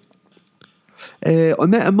slag you. I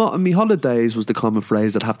met him on my holidays was the common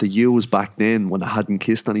phrase I'd have to use back then when I hadn't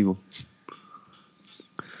kissed anyone.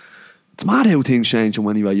 It's mad how things change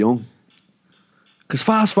when you were young. Because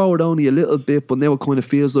fast forward only a little bit, but now it kind of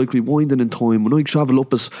feels like rewinding in time. When I travel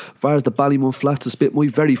up as far as the Ballymun Flats to spit my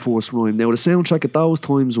very first rhyme. Now the soundtrack at those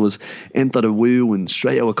times was Enter the Woo and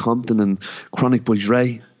Straight Outta Compton and Chronic by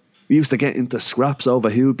Dre. We used to get into scraps over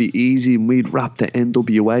who'd be easy, and we'd rap the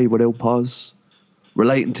NWA without pause,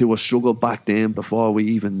 relating to a struggle back then before we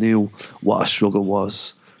even knew what a struggle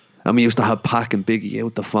was. And we used to have Pac and Biggie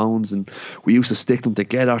out the phones, and we used to stick them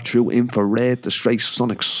together through infrared to straight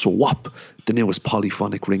sonic swap the newest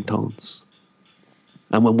polyphonic ringtones.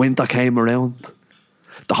 And when winter came around,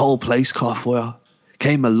 the whole place caught fire,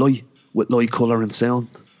 came alight with light, colour and sound.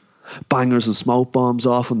 Bangers and smoke bombs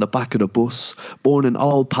off on the back of the bus, burning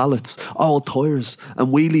all pallets, all tyres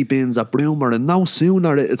and wheelie bins at Broomer, and no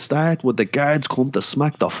sooner it'd start would the guards come to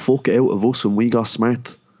smack the fuck out of us when we got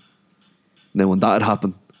smart. Now when that had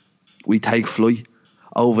happened, we'd take flight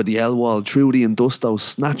over the L-wall, through the Industo,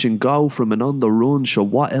 snatch and go from and on the run. Sure,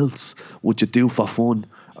 what else would you do for fun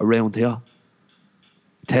around here?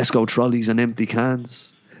 Tesco trolleys and empty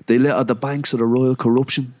cans, they litter the banks of the royal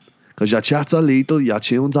corruption. Cause your chats are lethal, your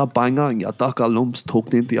tunes are banger, and your docker lumps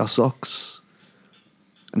tucked into your socks.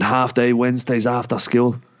 And half day Wednesdays after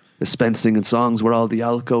school is spent singing songs with all the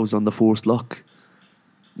alcos on the first lock.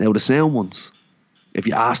 Now the sound ones, if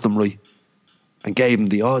you asked them right and gave them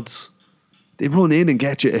the odds, they'd run in and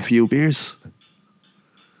get you a few beers.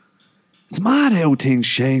 It's mad how things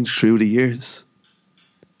change through the years.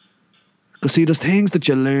 Cause see, there's things that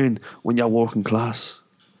you learn when you're working class.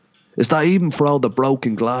 It's that even for all the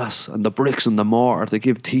broken glass and the bricks and the mortar that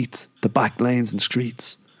give teeth to back lanes and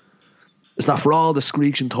streets. It's that for all the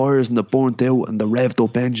screeching tyres and the burnt out and the revved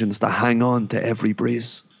up engines that hang on to every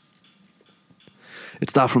breeze.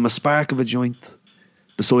 It's that from a spark of a joint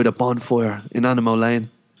beside a bonfire in Animal Lane,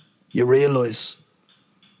 you realise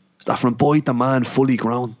it's that from boy to man fully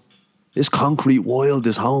grown, this concrete wild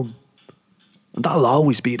is home. And that'll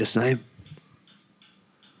always be the same.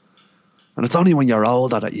 And it's only when you're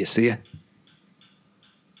older that you see it.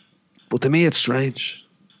 But to me, it's strange.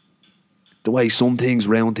 The way some things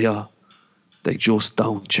round here, they just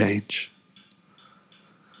don't change.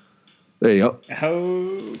 There you go.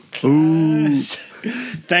 Oh, class.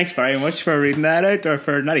 Thanks very much for reading that out, or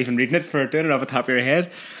for not even reading it, for doing it off the top of your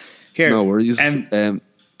head. Here, no worries.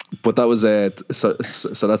 But that was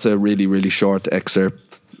so that's a really, really short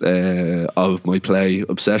excerpt of my play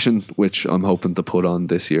Obsession, which I'm hoping to put on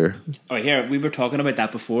this year. Oh, here, we were talking about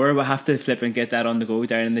that before. We'll have to flip and get that on the go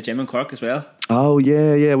down in the gym in Cork as well. Oh,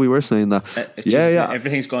 yeah, we were saying that. Yeah.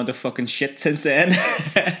 Everything's gone to fucking shit since then.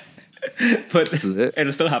 But this is it.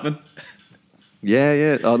 It'll still happen.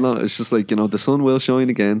 Yeah. Oh, no, it's just like, the sun will shine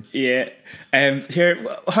again. Yeah. Here,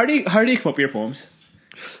 how do you come up with your poems?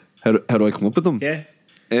 How do I come up with them? Yeah.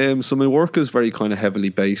 So my work is very kind of heavily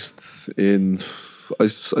based in, I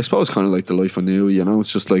suppose, kind of like the life I knew.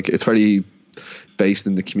 It's just like, it's very based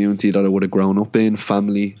in the community that I would have grown up in,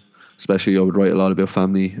 family. Especially, I would write a lot about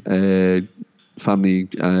family, and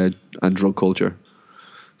drug culture.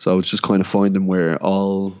 So it's just kind of finding where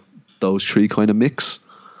all those three kind of mix.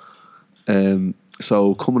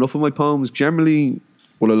 So coming up with my poems, generally,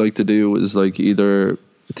 what I like to do is like either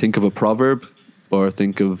think of a proverb, or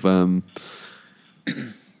think of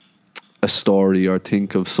a story, or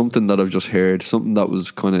think of something that I've just heard, something that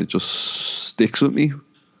was kind of just sticks with me.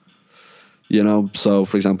 So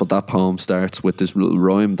for example, that poem starts with this little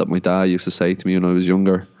rhyme that my dad used to say to me when I was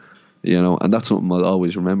younger, and that's something I'll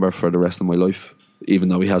always remember for the rest of my life, even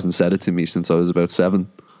though he hasn't said it to me since I was about 7.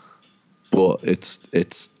 But it's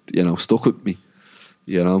stuck with me,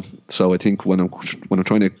 So I think when I'm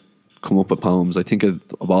trying to come up with poems, I think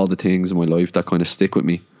of all the things in my life that kind of stick with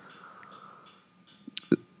me,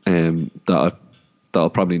 that I'll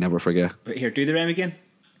probably never forget. Right, here, do the rhyme again.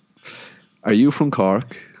 Are you from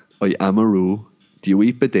Cork? I am a roo. Do you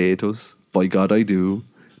eat potatoes? By God I do.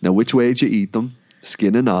 Now which way do you eat them?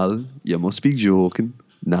 Skin and all. You must be joking.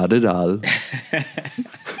 Not at all.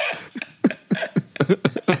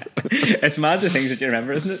 It's mad the things that you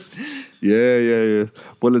remember, isn't it? Yeah.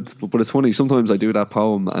 Well, it's funny. Sometimes I do that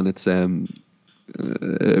poem, and it's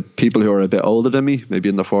people who are a bit older than me, maybe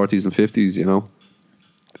in their 40s and 50s,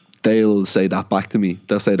 they'll say that back to me.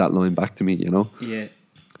 They'll say that line back to me, Yeah.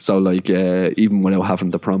 So like, even without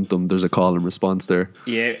having to prompt them, there's a call and response there.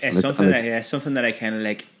 Yeah, it's something that I kind of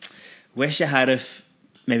like wish I had have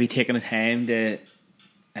maybe taken the time to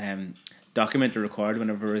document or record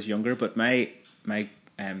whenever I was younger. But my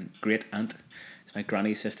great aunt, it's my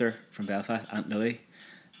granny's sister from Belfast, Aunt Lily.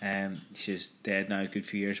 She's dead now a good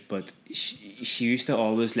few years, but she used to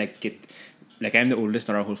always get, I'm the oldest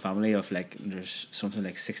in our whole family of there's something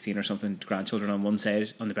like 16 or something grandchildren on one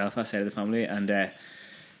side, on the Belfast side of the family, and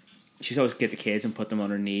she's always get the kids and put them on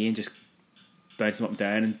her knee and just bounce them up and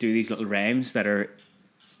down and do these little rhymes that are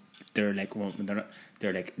they're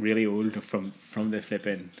really old from the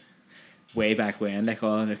flipping way back when, and they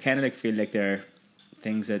kind of feel like they're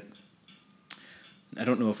things that I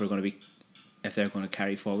don't know if they're going to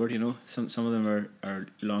carry forward. Some of them are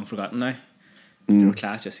long forgotten now. They were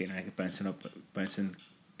class, just bouncing,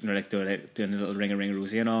 doing a little ring a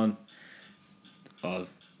Rosie and all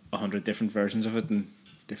 100 different versions of it and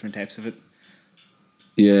different types of it.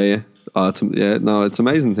 Yeah. It's an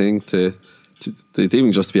amazing thing to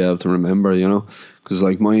even just to be able to remember, because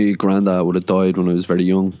like my granddad would have died when I was very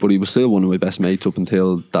young, but he was still one of my best mates up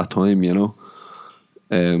until that time.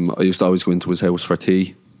 I used to always go into his house for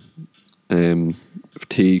tea,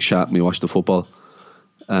 chat, and we watched the football,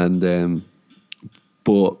 and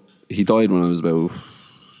but he died when I was about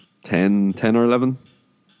 10 or 11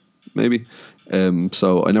 maybe.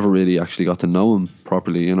 So I never really actually got to know him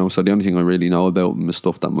properly, so the only thing I really know about him is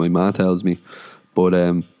stuff that my ma tells me. But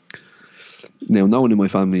now no one in my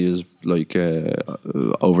family is like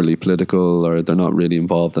overly political, or they're not really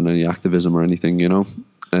involved in any activism or anything,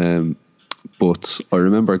 but I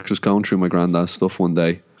remember just going through my granddad's stuff one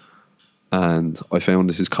day, and I found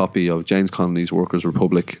his copy of James Connolly's Workers'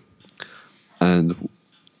 Republic, and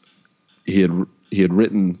he had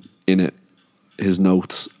written in it his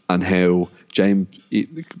notes and how James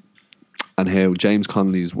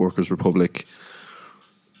Connolly's Workers' Republic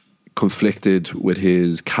conflicted with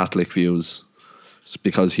his Catholic views,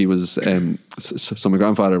 because he was so my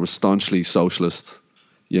grandfather was staunchly socialist.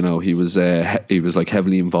 He was like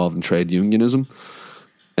heavily involved in trade unionism,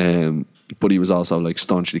 but he was also like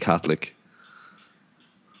staunchly Catholic,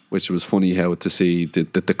 which was funny how to see the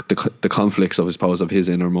conflicts of his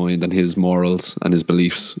inner mind and his morals and his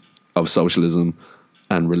beliefs of socialism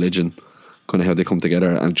and religion, kind of how they come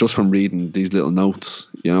together. And just from reading these little notes,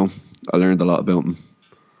 I learned a lot about him.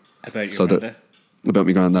 About your granddad? about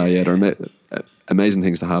my granddad. Yeah, they're amazing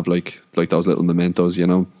things to have, like those little mementos, you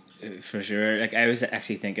know. For sure. Like, I was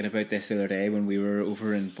actually thinking about this the other day when we were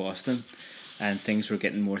over in Boston and things were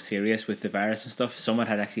getting more serious with the virus and stuff. Someone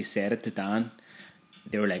had actually said it to Dan.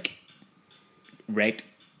 They were like, write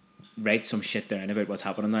some shit down about what's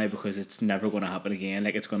happening now, because it's never going to happen again.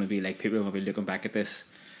 Like, it's going to be like, people will be looking back at this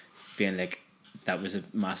being like, that was a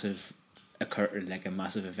massive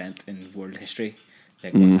event in world history.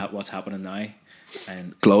 Like, what's happening now?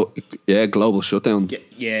 And global shutdown.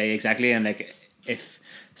 Yeah, exactly. And like, if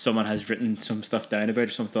someone has written some stuff down about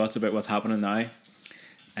it, some thoughts about what's happening now,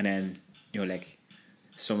 and then, you know, like,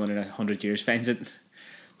 someone in 100 years finds it,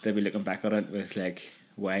 they'll be looking back at it with like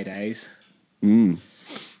wide eyes.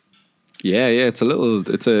 Yeah, it's a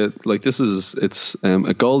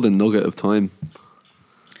golden nugget of time.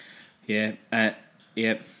 Yeah,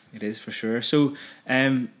 it is for sure. So,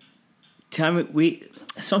 tell me,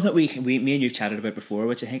 something that me and you chatted about before,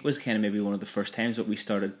 which I think was kind of maybe one of the first times that we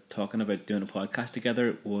started talking about doing a podcast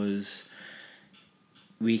together, was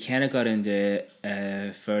we kind of got into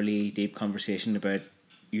a fairly deep conversation about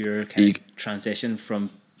your kind of transition from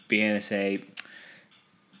being, say,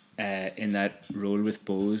 in that role with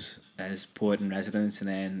Bose as poet in residence, and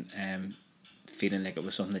then feeling like it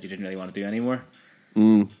was something that you didn't really want to do anymore.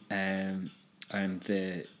 And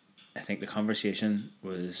I think the conversation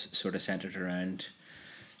was sort of centered around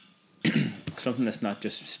something that's not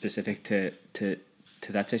just specific to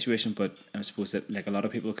that situation, but I suppose that, like, a lot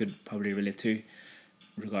of people could probably relate to,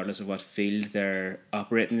 regardless of what field they're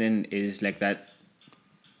operating in, is like that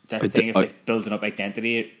thing of like building up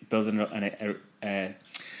identity, building up a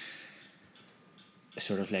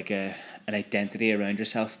sort of like an identity around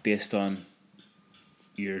yourself based on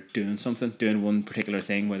you're doing one particular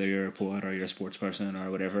thing, whether you're a poet or you're a sports person or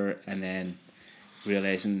whatever, and then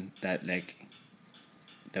realizing that, like,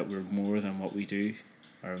 that we're more than what we do,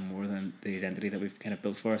 or more than the identity that we've kind of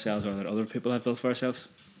built for ourselves, or that other people have built for ourselves.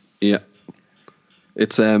 Yeah,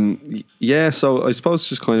 it's so I suppose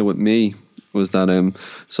just kind of with me was that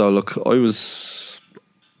so look, I was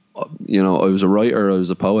a writer, I was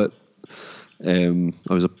a poet, I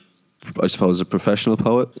suppose a professional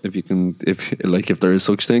poet, if there is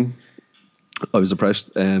such thing. I was a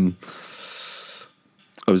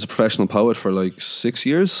professional poet for like 6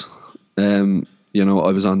 years. I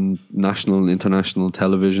was on national and international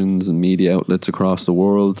televisions and media outlets across the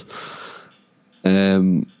world.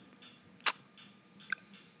 And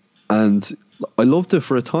I loved it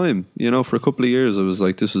for a time. For a couple of years, I was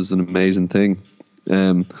like, this is an amazing thing.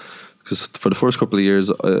 Because for the first couple of years,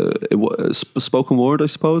 it was spoken word, I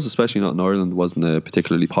suppose, especially not in Ireland, wasn't a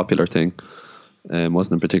particularly popular thing.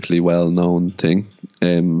 Wasn't a particularly well-known thing.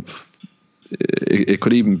 You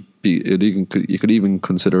could even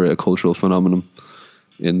consider it a cultural phenomenon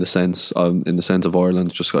in the sense of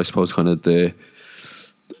Ireland. Just, I suppose, kind of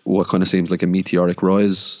what kind of seems like a meteoric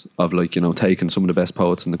rise of, like, taking some of the best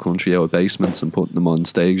poets in the country out of basements and putting them on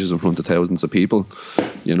stages in front of thousands of people.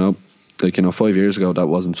 5 years ago, that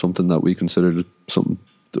wasn't something that we considered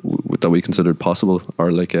possible,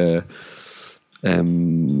 or like a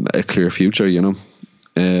clear future.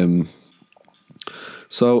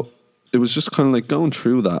 So it was just kind of like going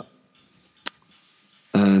through that,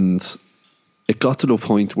 and it got to the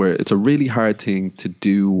point where it's a really hard thing to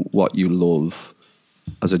do what you love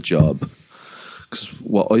as a job. Because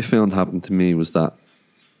what I found happened to me was that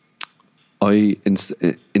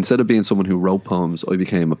instead of being someone who wrote poems, I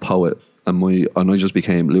became a poet, and I just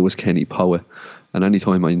became Lewis Kenny poet. And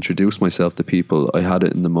anytime I introduced myself to people, I had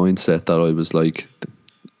it in the mindset that I was like,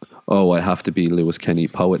 oh, I have to be Lewis Kenny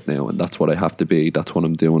poet now, and that's what I have to be. That's what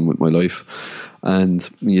I'm doing with my life. And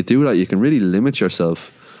when you do that, you can really limit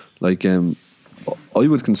yourself. Like, I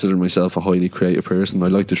would consider myself a highly creative person. I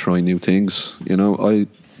like to try new things. I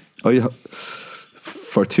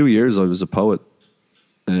for 2 years I was a poet.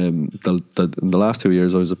 In the last 2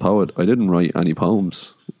 years I was a poet. I didn't write any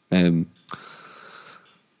poems. I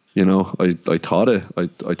taught it.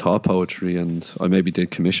 I taught poetry, and I maybe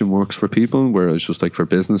did commission works for people where it was just like for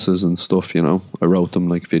businesses and stuff. I wrote them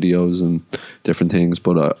like videos and different things,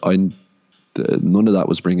 but none of that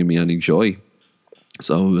was bringing me any joy.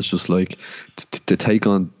 So it was just like to take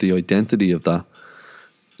on the identity of that.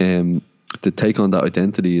 To take on that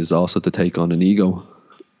identity is also to take on an ego,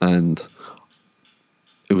 and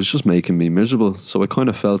it was just making me miserable. So I kind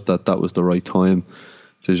of felt that was the right time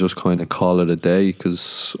to just kind of call it a day,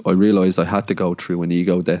 because I realized I had to go through an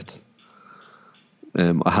ego death.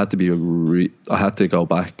 I had to I had to go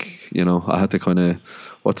back, I had to kind of,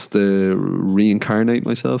 reincarnate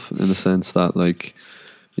myself, in the sense that, like,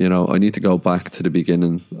 I need to go back to the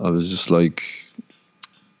beginning. I was just like,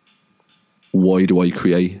 why do I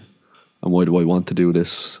create and why do I want to do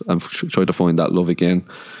this, and try to find that love again.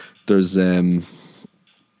 There's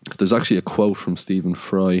actually a quote from Stephen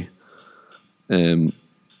Fry,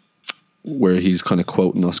 where he's kind of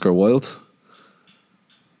quoting Oscar Wilde.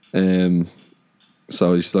 So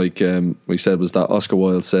he's like, what he said was that Oscar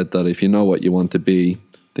Wilde said that if you know what you want to be,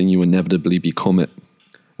 then you inevitably become it,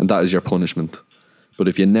 and that is your punishment. But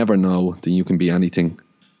if you never know, then you can be anything,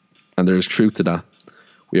 and there is truth to that.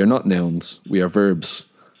 We are not nouns, we are verbs.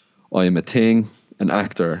 I am a thing, an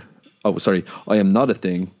actor. Oh, sorry, I am not a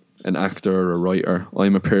thing, an actor or a writer. I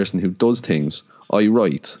am a person who does things. I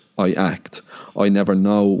write, I act. I never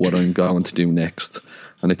know what I'm going to do next.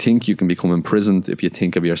 And I think you can become imprisoned if you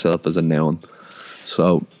think of yourself as a noun.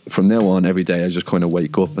 So from now on, every day I just kind of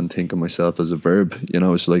wake up and think of myself as a verb. You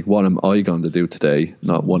know, it's like, what am I going to do today,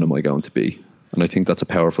 not what am I going to be? And I think that's a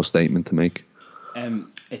powerful statement to make.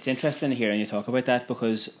 It's interesting hearing you talk about that,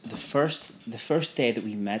 because the first day that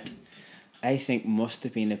we met, I think must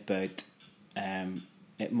have been about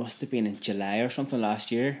it must have been in July or something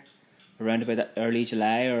last year, around about that early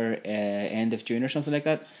July or end of June or something like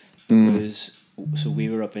that. Because so we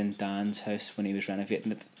were up in Dan's house when he was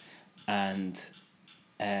renovating it, and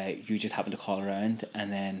you just happened to call around,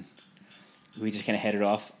 and then we just kind of headed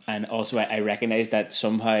off. And also I recognised that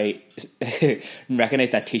somehow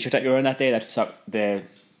recognised that t-shirt that you were on that day, the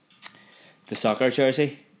soccer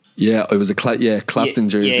jersey. Yeah, it was a Clapton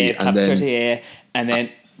jersey. Yeah, Clapton jersey, yeah. And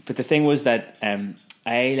then, but the thing was that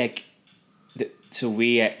so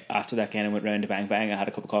we after that kind of went round to Bang Bang. I had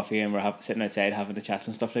a cup of coffee and we're sitting outside having the chats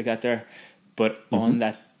and stuff like that there. But on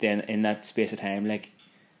that, then in that space of time, like,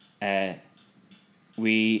 I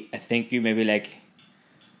think you maybe like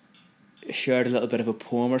shared a little bit of a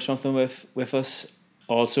poem or something with us.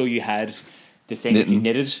 Also, you had the thing that you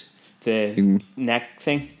knitted, the neck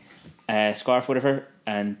thing, scarf, whatever,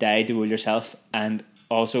 and dyed the wool yourself. And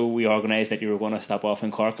also, we organised that you were going to stop off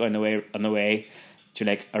in Cork on the way to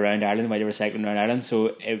like around Ireland while you were cycling around Ireland.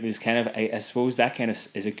 So it was kind of, I suppose that kind of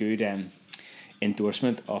is a good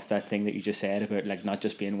endorsement of that thing that you just said about like not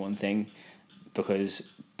just being one thing, because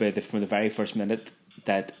from the very first minute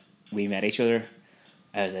that we met each other,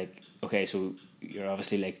 I was like, okay, so you're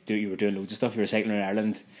obviously like you were doing loads of stuff. You were cycling around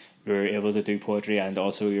Ireland. You were able to do poetry, and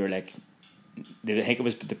also you were like, I think it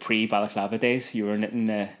was the pre-balaclava days. You were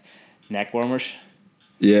knitting neck warmers.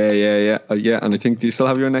 Yeah. And I think, do you still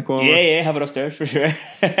have your neck warmer? Yeah, I have it upstairs for sure.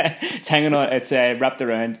 It's hanging on. It's wrapped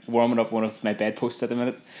around, warming up one of my bedposts at the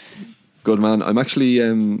minute. Good man. I'm actually.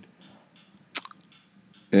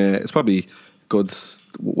 It's probably good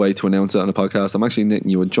way to announce it on a podcast. I'm actually knitting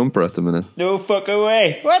you a jumper at the minute. No fucking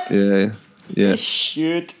way. What? Yeah.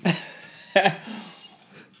 Shoot.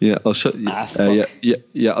 Yeah, I'll show you.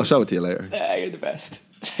 Yeah, I'll show it to you later. You're the best.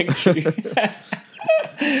 Thank you.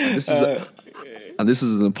 This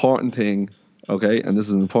is an important thing, okay? And this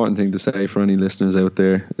is an important thing to say for any listeners out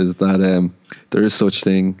there, is that there is such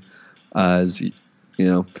thing as,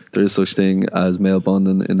 there is such thing as male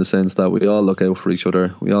bonding, in the sense that we all look out for each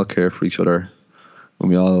other, we all care for each other, and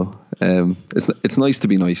we all it's nice to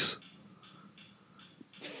be nice.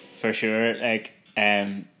 For sure. Like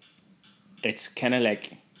it's kind of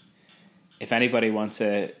like, if anybody wants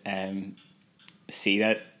to see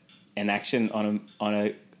that in action on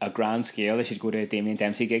a grand scale, they should go to a Damien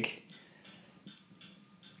Dempsey gig.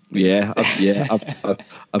 Yeah,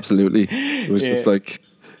 absolutely. It was just like,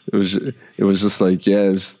 it was just like,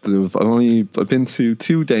 I've been to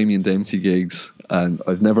 2 Damien Dempsey gigs, and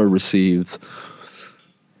I've never received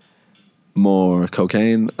more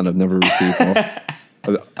cocaine, and I've never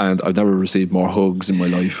received more hugs in my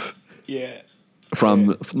life. Yeah.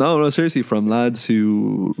 Seriously, from lads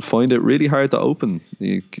who find it really hard to open.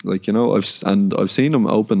 I've seen them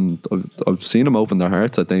open. I've seen them open their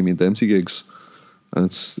hearts at Damien Dempsey gigs, and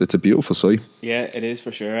it's a beautiful sight. Yeah, it is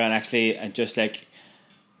for sure. And actually, and just like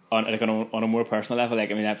on a more personal level,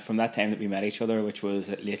 like, I mean, from that time that we met each other, which was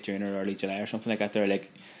late June or early July or something like that, there,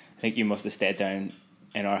 like, I think you must have stayed down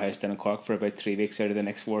in our house down in Cork for about 3 weeks out of the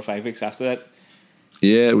next 4 or 5 weeks after that.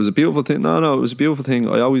 Yeah, it was a beautiful thing. No, it was a beautiful thing.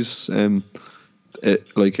 I always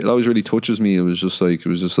it always really touches me. It was just like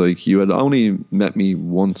you had only met me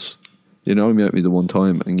once. You only met me the one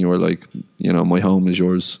time, and you were like, my home is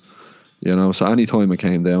yours. So any time I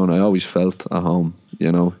came down, I always felt at home.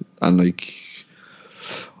 And like,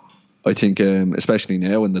 I think especially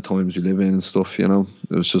now in the times we live in and stuff, it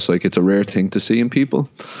was just like, it's a rare thing to see in people.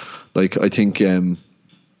 Like, I think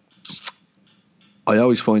I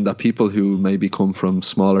always find that people who maybe come from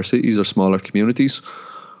smaller cities or smaller communities,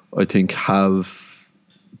 I think, have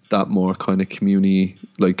that more kind of community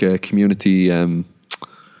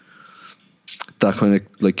that kind of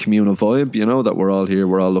like communal vibe, you know, that we're all here,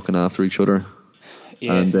 we're all looking after each other.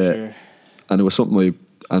 Yeah, and for sure. And it was something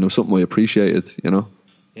I appreciated, you know.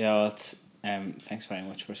 Yeah, well, it's thanks very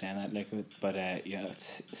much for saying that. Like, but yeah, it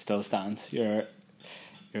still stands. You're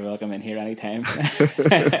welcome in here anytime.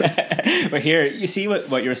 But here, you see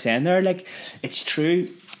what you're saying there. Like, it's true.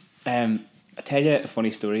 I tell you a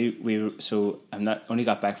funny story. Only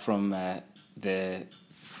got back from the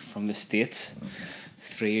States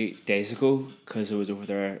 3 days ago because I was over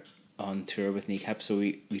there on tour with Kneecap. So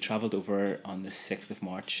we travelled over on the 6th of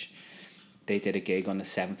March. They did a gig on the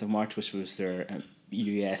 7th of March, which was their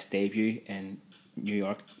US debut in New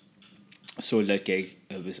York. Sold out gig.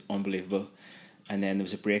 It was unbelievable. And then there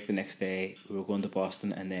was a break the next day. We were going to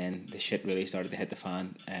Boston, and then the shit really started to hit the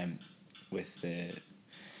fan with the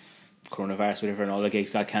coronavirus, whatever, and all the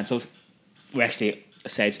gigs got cancelled. We actually, a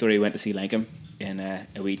side story, went to see Lincoln in a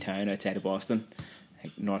wee town outside of Boston,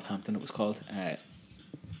 like Northampton it was called. It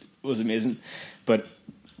was amazing. But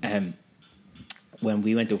when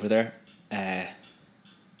we went over there,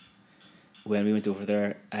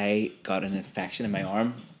 I got an infection in my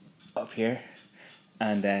arm up here,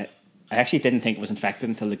 and I actually didn't think it was infected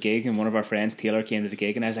until the gig. And one of our friends, Taylor, came to the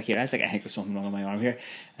gig, and I was like, I think there's something wrong with my arm here.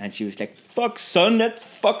 And she was like, fuck, son, that's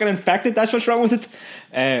fucking infected. That's what's wrong with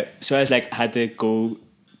it. So I was like, had to go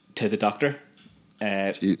to the doctor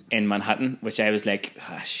in Manhattan, which I was like,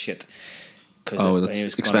 shit. Because that's it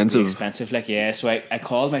was expensive. Expensive, like, yeah. So I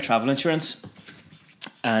called my travel insurance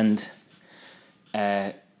and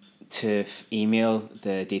to email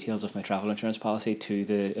the details of my travel insurance policy to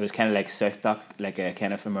it was kind of like SouthDoc, like a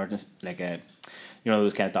kind of emergency, like a, you know,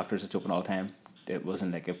 those kind of doctors that's open all the time. It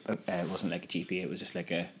wasn't like a GP. It was just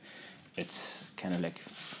like it's kind of like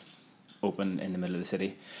open in the middle of the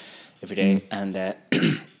city every day. And the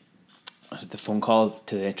phone call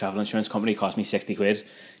to the travel insurance company cost me 60 quid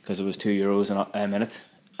because it was €2 a minute.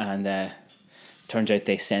 And turns out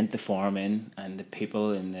they sent the form in, and the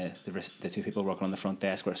people in the two people working on the front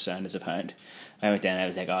desk were sound as a pound. I went down, I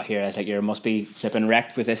was like, you must be flipping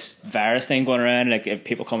wrecked with this virus thing going around. Like, if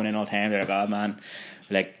people coming in all the time, they're like, oh man,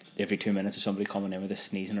 like every 2 minutes there's somebody coming in with a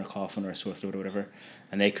sneezing or coughing or a sore throat or whatever,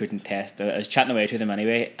 and they couldn't test. I was chatting away to them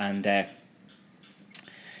anyway, and they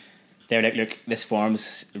were like, look, this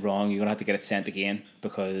form's wrong, you're going to have to get it sent again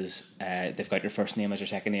because they've got your first name as your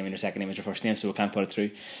second name and your second name as your first name, so we can't put it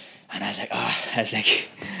through. And I was like, what?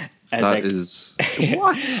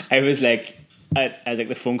 I was like,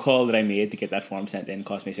 the phone call that I made to get that form sent in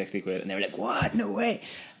cost me 60 quid. And they were like, what? No way.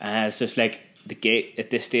 And it's just like, the gig at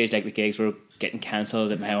this stage, like the gigs were getting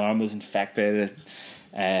cancelled, and my arm was infected.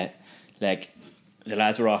 Like, the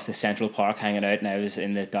lads were off to Central Park hanging out, and I was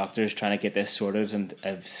in the doctor's trying to get this sorted, and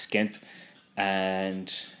I was skint. And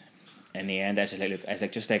in the end, I was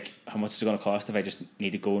just like, how much is it going to cost if I just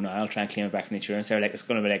need to go now? I'll try and claim it back from the insurance. They were like, it's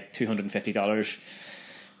going to be like $250 or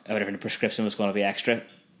whatever, and the prescription was going to be extra.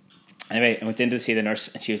 Anyway, I went in to see the nurse,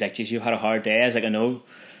 and she was like, geez, you've had a hard day. I was like, I know.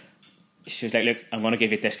 She was like, look, I'm going to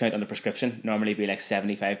give you a discount on the prescription. Normally it'd be like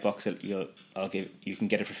 $75. You can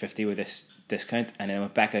get it for 50 with this discount. And then I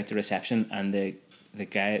went back out to reception, and the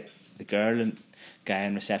girl and guy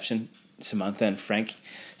in reception, Samantha and Frank,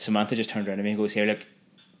 Samantha just turned around to me and goes, here, look,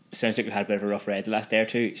 sounds like we had a bit of a rough ride the last day or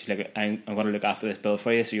two. She's like, I'm going to look after this bill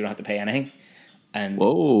for you so you don't have to pay anything. And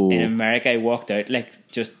whoa. In America, I walked out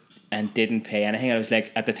and didn't pay anything. I was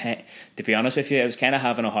like, at the time, to be honest with you, I was kind of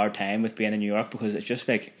having a hard time with being in New York because it's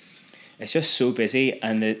just so busy,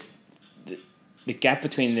 and the gap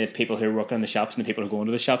between the people who are working in the shops and the people who are going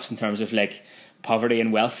to the shops in terms of like poverty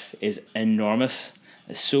and wealth is enormous.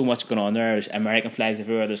 There's so much going on there. There's American flags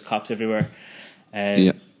everywhere. There's cops everywhere.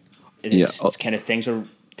 It's kind of things were.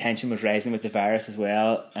 Tension was rising with the virus as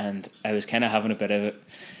well, and I was kind of having a bit of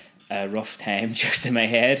a rough time just in my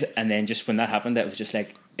head. And then just when that happened, it was just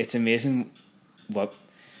like, it's amazing what,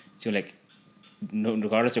 you know, like, no,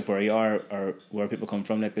 regardless of where you are or where people come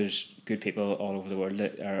from, like, there's good people all over the world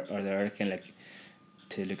that are there kind of like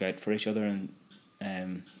to look out for each other,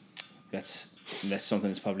 and that's something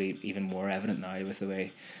that's probably even more evident now with the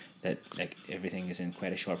way that like everything is in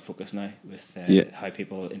quite a sharp focus now with how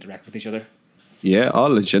people interact with each other. Yeah, all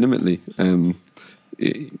legitimately.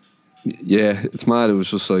 It's mad. It was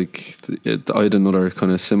just like I had another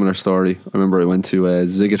kind of similar story. I remember I went to a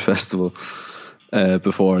Ziggit festival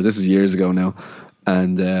before. This is years ago now,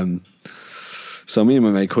 and so me and my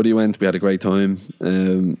mate Cuddy went. We had a great time,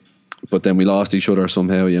 but then we lost each other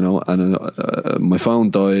somehow, you know. And my phone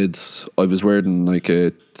died. I was wearing like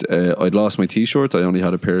I'd lost my t-shirt. I only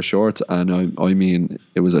had a pair of shorts, and I mean,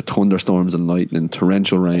 it was a thunderstorms and lightning,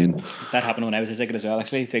 torrential rain. That happened when I was a Ziggit as well.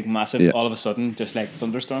 Actually, big, massive, all of a sudden, just like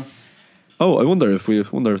thunderstorm. Oh, I wonder if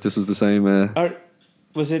this is the same. Or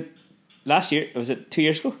was it last year? Was it 2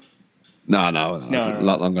 years ago? No, a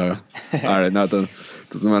lot longer. All right, no, that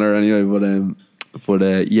doesn't matter anyway.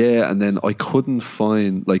 But yeah, and then I couldn't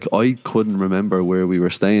remember where we were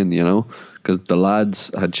staying, you know, because the lads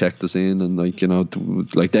had checked us in, and like, you know,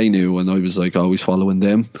 like they knew, and I was like always following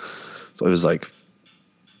them. So I was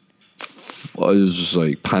just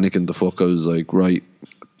like panicking the fuck. I was like, right,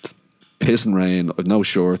 piss and rain, I've no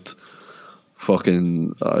shirt,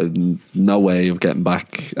 fucking no way of getting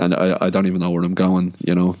back, and I don't even know where I'm going,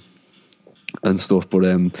 you know, and stuff. But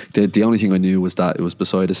the only thing I knew was that it was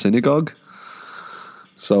beside a synagogue.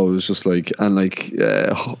 So it was just like, and like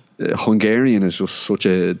Hungarian is just such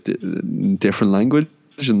a different language,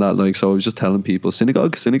 and that, like, so I was just telling people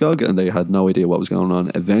synagogue, and they had no idea what was going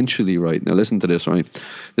on. Eventually, right, now listen to this, right,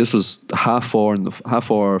 this was 5 in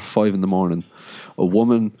the morning. A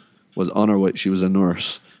woman was on her way, she was a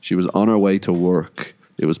nurse, she was on her way to work.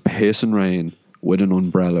 It was pissing rain with an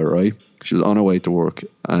umbrella, right? She was on her way to work,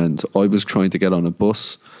 and I was trying to get on a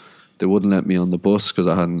bus. They wouldn't let me on the bus because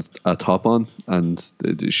I hadn't a top on, and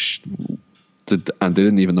they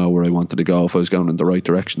didn't even know where I wanted to go, if I was going in the right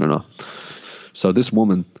direction or not. So this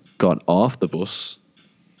woman got off the bus.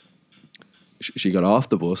 She got off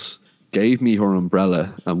the bus, gave me her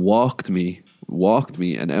umbrella, and walked me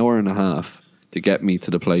an hour and a half to get me to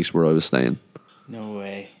the place where I was staying. No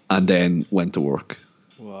way. And then went to work.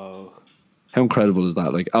 Whoa. How incredible is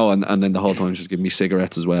that? Like, oh, and then the whole time she was giving me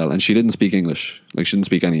cigarettes as well. And she didn't speak English. Like, she didn't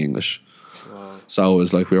speak any English. Wow. So it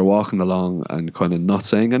was like we were walking along and kind of not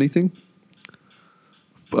saying anything.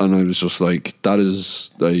 And I was just like, that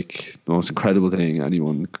is like the most incredible thing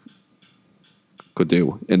anyone could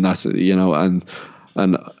do in that, you know, and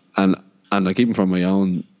like, even from my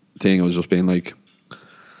own thing, I was just being like,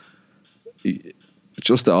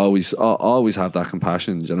 just to always have that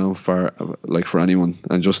compassion, you know, for anyone,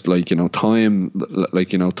 and just like, you know, time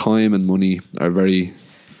and money are very,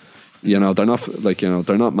 you know,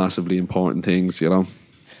 they're not massively important things, you know.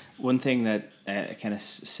 One thing that kind of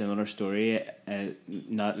similar story,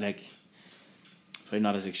 not like, probably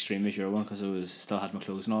not as extreme as your one, because I still had my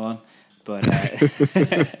clothes and all on, but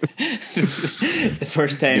the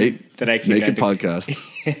first time that I came down to podcast,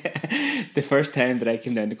 the first time that I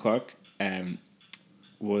came down to Cork,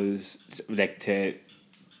 was like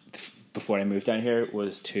before I moved down here,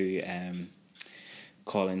 was to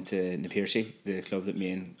call into Na Piarsaigh, the club that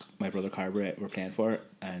me and my brother Carver were playing for,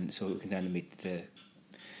 and so we came down to meet the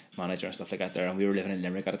manager and stuff like that there, and we were living in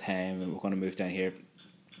Limerick at the time, and we were going to move down here,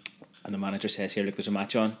 and the manager says, here, look, there's a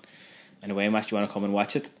match on, an away match, do you want to come and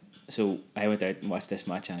watch it? So I went out and watched this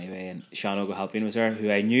match anyway, and Sean O'Halpin was there,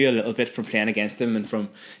 who I knew a little bit from playing against him and from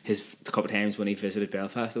his couple of times when he visited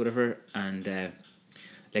Belfast or whatever, and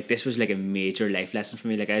like, this was like a major life lesson for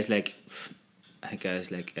me. Like, I think I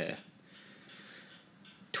was like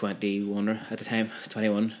 21 at the time. I was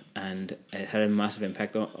 21, and it had a massive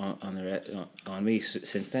impact on me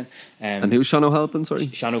since then. And who's Sean O'Halpin? Sorry,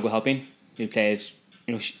 Sean O'Halpin. He played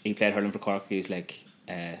hurling for Cork. He's like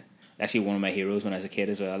actually one of my heroes when I was a kid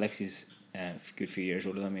as well. Like, he's a good few years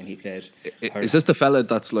older than me, and he played. Is this the fella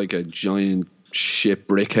that's like a giant shit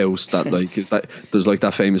brick house that, like, is that there's like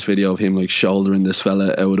that famous video of him like shouldering this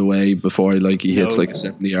fella out of the way before like he hits like a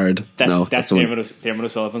 70-yard? That's Dermot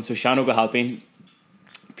O'Sullivan. So Sean O'Halpin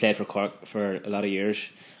played for Cork for a lot of years,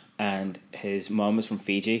 and his mum was from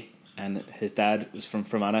Fiji and his dad was from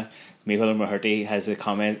Fermanagh. Micheál Mahurty has a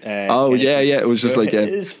comment. It was just like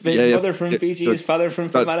his mother from Fiji, his father from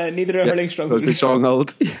Fermanagh. Neither are hurling strong. Sean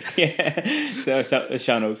Old. Yeah, so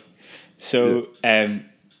Sean O. So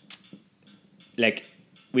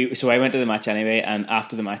so I went to the match anyway, and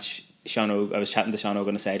after the match, I was chatting to Sean O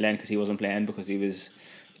on the sideline because he wasn't playing because he was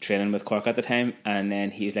training with Cork at the time, and then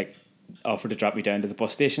he's like offered to drop me down to the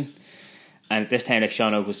bus station. And at this time, like,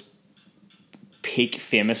 Sean O was peak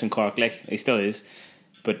famous in Cork, like he still is,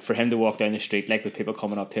 but for him to walk down the street, like, there's people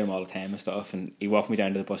coming up to him all the time and stuff, and he walked me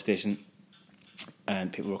down to the bus station,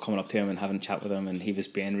 and people were coming up to him and having a chat with him, and he was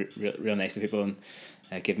being real nice to people and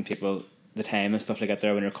giving people the time and stuff like that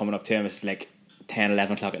there. When you're coming up to him, it's like 10,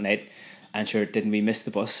 11 o'clock at night, and sure, didn't we miss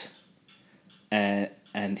the bus?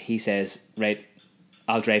 And he says, right,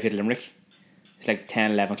 I'll drive you to Limerick. It's like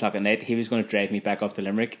 10, 11 o'clock at night. He was going to drive me back up to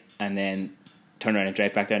Limerick and then turn around and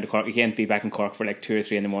drive back down to Cork again, be back in Cork for like 2 or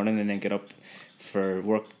 3 in the morning, and then get up for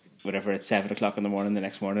work, whatever, at 7 o'clock in the morning the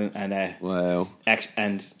next morning. And wow.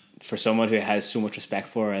 And for someone who has so much respect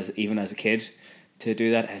for, even as a kid, to do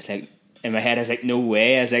that, I was like, in my head, I was like, no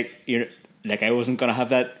way. I was like, you're like, I wasn't going to have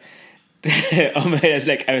that. I was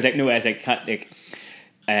like, no way. I was like, can't, like,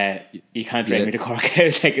 you can't drive me to Cork. I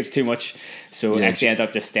was like, it's too much. So I actually ended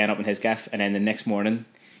up just staying up in his gaff, and then the next morning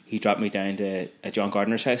he dropped me down to John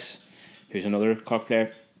Gardner's house, who's another Cork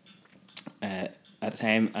player at the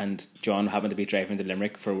time, and John happened to be driving to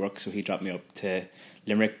Limerick for work, so he dropped me up to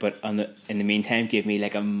Limerick, but in the meantime gave me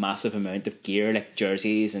like a massive amount of gear, like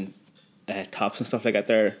jerseys and tops and stuff like that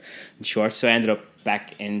there, and shorts. So I ended up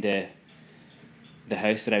back in the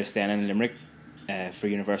house that I was staying in Limerick for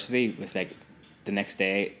university, with like the next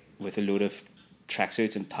day with a load of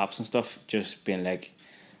tracksuits and tops and stuff, just being like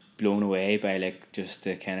blown away by like just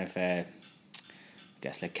the kind of I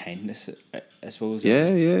guess like kindness, I suppose.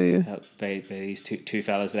 By these two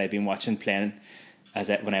fellas that I'd been watching playing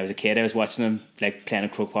when I was a kid. I was watching them like playing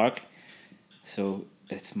at Croke Park. So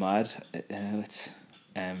it's mad. It's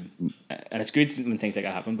and it's good when things like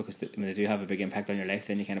that happen, because when they do have a big impact on your life,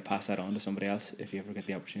 then you kind of pass that on to somebody else if you ever get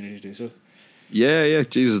the opportunity to do so. Yeah,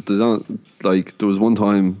 Jesus. There was one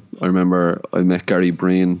time I remember I met Gary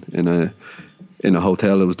Breen in a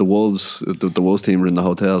hotel. It was the Wolves. The Wolves team were in the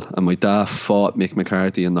hotel, and my dad fought Mick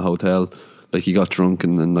McCarthy in the hotel. Like, he got drunk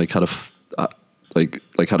and then like had a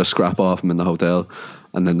scrap off him in the hotel.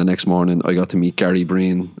 And then the next morning I got to meet Gary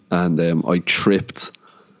Breen, and I tripped.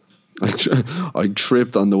 I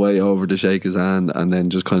tripped on the way over to shake his hand, and then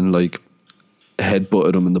just kind of like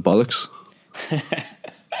headbutted him in the bollocks.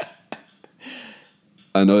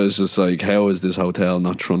 And I was just like, how is this hotel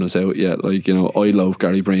not thrown us out yet? Like, you know, I love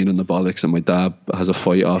Gary Breen in the bollocks, and my dad has a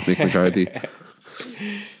fight off Mick McCarthy.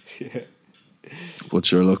 Yeah. But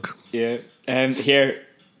sure, look. Yeah.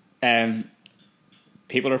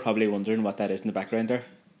 People are probably wondering what that is in the background there.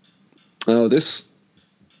 Oh, this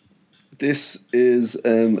is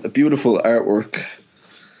a beautiful artwork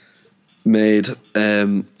made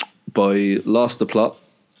by Lost the Plot,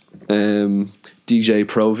 DJ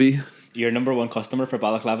Provi. Your number one customer for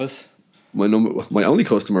balaclavas? My only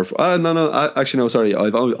customer. Sorry.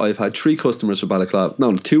 I've had 3 customers for balaclava.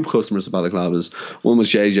 No, 2 customers for balaclavas. One was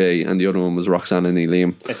JJ, and the other one was Roxanne and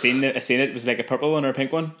Liam. I seen it. Was it like a purple one or a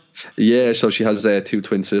pink one? Yeah, so she has 2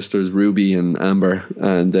 twin sisters, Ruby and Amber,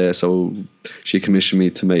 and so she commissioned me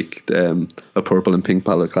to make a purple and pink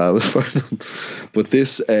balaclava for them. But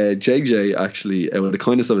this JJ actually, out of the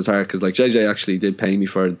kindness of his heart, because like JJ actually did pay me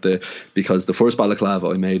for because the first balaclava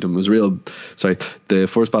I made him was real. Sorry, the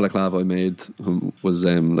first balaclava I made him was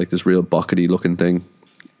like this real bockety looking thing,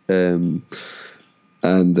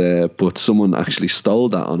 but someone actually stole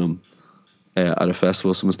that on him. At a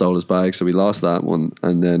festival, someone stole his bag, so we lost that one,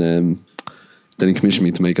 and then he commissioned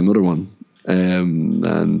me to make another one,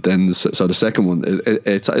 and then so the second one,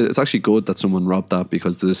 it's actually good that someone robbed that,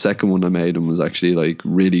 because the second one I made him was actually like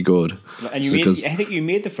really good. And I think you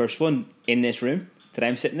made the first one in this room that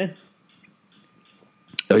I'm sitting in.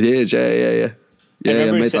 I did, yeah. I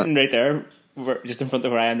remember sitting right there, just in front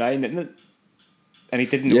of where I am now, didn't it? And he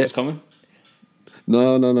didn't know what was coming.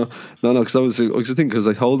 No. Because I was thinking, because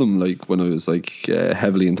I told him like when I was like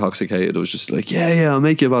heavily intoxicated, I was just like, yeah, I'll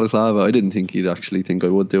make you a balaclava. I didn't think he'd actually think I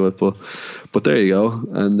would do it, but there you go.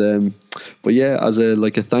 And but yeah, as a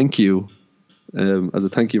thank you, for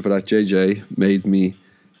that, JJ made me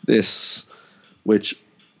this, which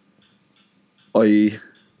I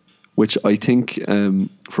think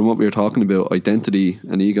from what we were talking about, identity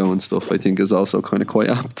and ego and stuff, I think is also kind of quite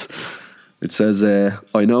apt. It says,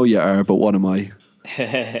 I know you are, but what am I?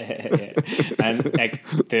 And like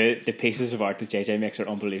the pieces of art that JJ makes are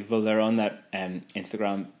unbelievable. They're on that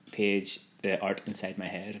Instagram page, The Art Inside My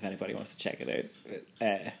Head, if anybody wants to check it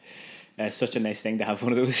out. Such a nice thing to have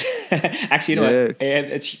one of those. Actually, you know what?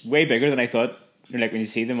 It's way bigger than I thought. Like when you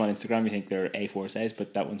see them on Instagram, you think they're A4 size,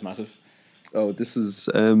 but that one's massive. Oh, this is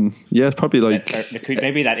it's probably like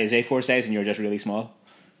maybe that is A4 size and you're just really small.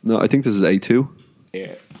 No, I think this is A2.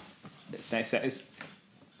 Yeah, it's nice size.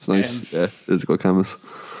 It's nice. It's a good canvas.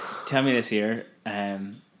 Tell me this here.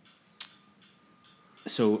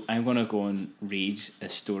 So I'm gonna go and read a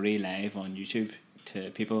story live on YouTube to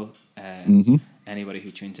people. Anybody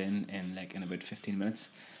who tunes in about 15 minutes.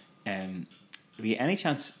 Any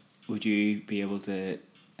chance would you be able to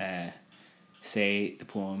say the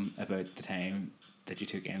poem about the time that you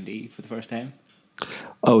took MD for the first time?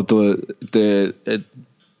 Oh, the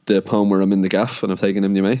poem where I'm in the gaff and I've taken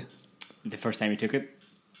MDMA. The first time you took it?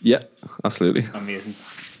 Yeah, absolutely. Amazing.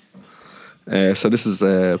 So this is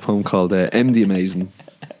a poem called MD Amazing.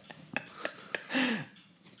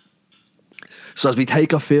 So as we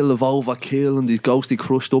take a fill of overkill and these ghostly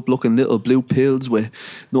crushed up looking little blue pills with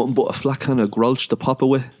nothing but a flat can of grolsch to pop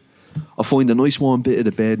away, I find a nice warm bit of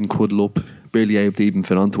the bed and cuddle up, barely able to even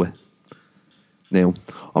fit onto it. Now,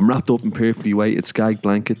 I'm wrapped up in perfectly weighted skag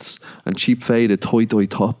blankets and cheap faded tie-dye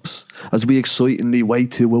tops as we excitingly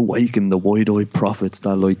wait to awaken the wide-eyed prophets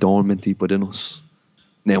that lie dormant deep within us.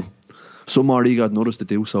 Now, some are eager than others to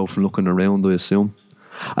do so from looking around, I assume.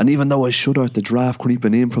 And even though I shudder at the draft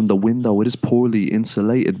creeping in from the window of this poorly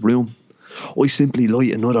insulated room, I simply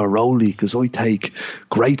light another rollie because I take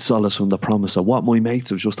great solace from the promise of what my mates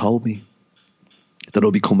have just told me, that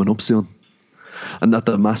I'll be coming up soon. And that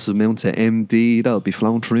the massive amounts of MD that'll be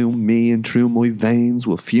flowing through me and through my veins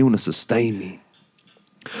will fuel and sustain me.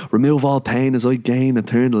 Remove all pain as I gain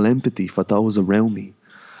eternal empathy for those around me.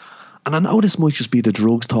 And I know this might just be the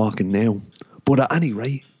drugs talking now, but at any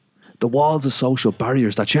rate, the walls of social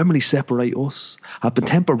barriers that generally separate us have been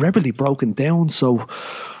temporarily broken down, so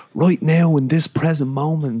right now in this present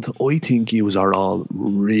moment, I think yous are all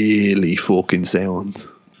really fucking sound.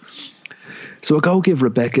 So I go give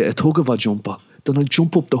Rebecca a tug of her jumper. Then I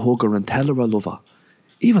jump up to hug her and tell her I love her.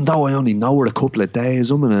 Even though I only know her a couple of days,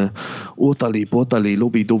 I'm in a utterly butterly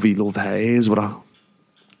lovey-dovey love haze with her.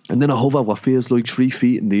 And then I hover what feels like 3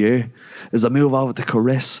 feet in the air as I move over to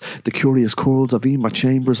caress the curious curls of Emer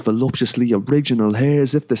Chambers' voluptuously original hair,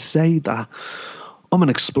 as if to say that I'm an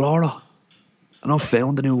explorer and I've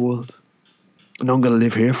found a new world and I'm going to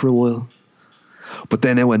live here for a while. But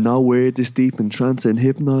then out of nowhere, this deep and trance and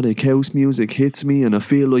hypnotic house music hits me and I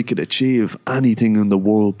feel like I could achieve anything in the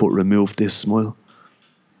world but remove this smile.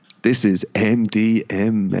 This is MD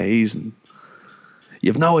amazing.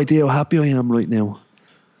 You've no idea how happy I am right now.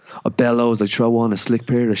 I bellow as I throw on a slick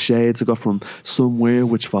pair of shades I got from somewhere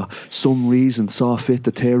which for some reason saw fit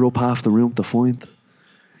to tear up half the room to find.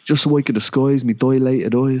 Just so I could disguise me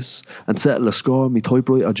dilated eyes and settle a score on me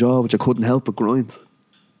typewriter jaw which I couldn't help but grind.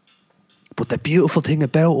 But the beautiful thing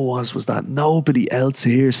about it was that nobody else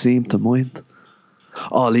here seemed to mind.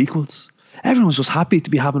 All equals. Everyone's just happy to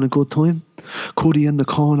be having a good time. Cuddy in the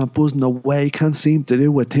corner buzzing away can't seem to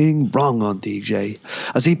do a thing wrong on DJ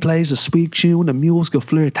as he plays a sweet tune and musical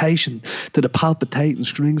flirtation to the palpitating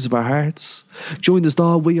strings of our hearts. Joined us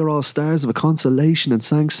all, we are all stars of a consolation and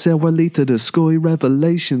sang sourly to the sky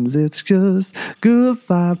revelations. It's just good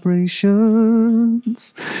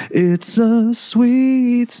vibrations. It's a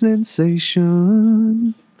sweet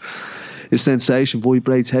sensation. His sensation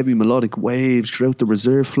vibrates heavy melodic waves throughout the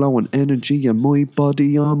reserve flowing energy in my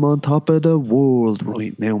body. I'm on top of the world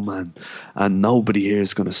right now, man. And nobody here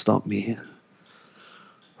is going to stop me.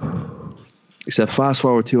 Except fast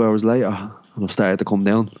forward 2 hours later and I've started to come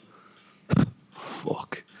down.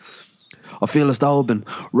 Fuck. I feel as though I've been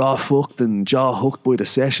raw fucked and jaw hooked by the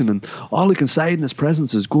session, and all I can say in his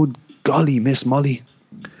presence is good golly, Miss Molly.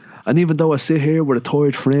 And even though I sit here with a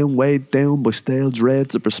tired frame weighed down by stale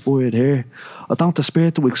dreads of perspired hair, I don't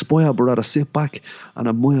despair to expire, but rather sit back and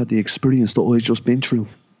admire the experience that I've just been through.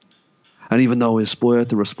 And even though I aspire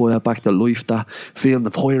to respire back to life, that feeling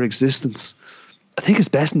of higher existence, I think it's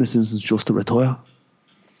best in this instance just to retire,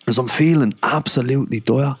 as I'm feeling absolutely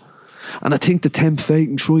dire. And I think the tempt fate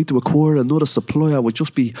and try to acquire another supplier would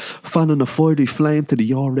just be fanning a fiery flame to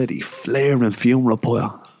the already flaring funeral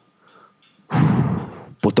pyre.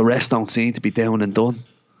 But the rest don't seem to be down and done.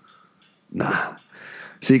 Nah.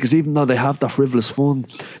 See, because even though they have that frivolous fun,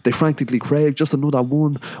 they frantically crave just another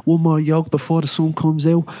one more yoke before the sun comes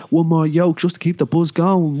out, one more yoke just to keep the buzz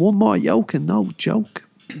going, one more yoke and no joke.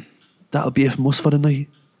 That'll be it from us for the night.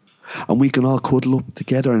 And we can all cuddle up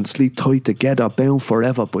together and sleep tight together, bound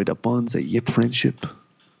forever by the bonds of yip friendship.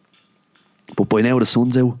 But by now the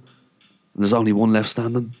sun's out, and there's only one left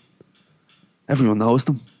standing. Everyone knows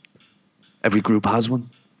them. Every group has one.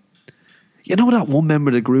 You know that one member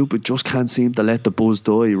of the group who just can't seem to let the buzz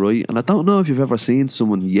die, right? And I don't know if you've ever seen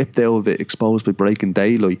someone yipped out of it exposed by breaking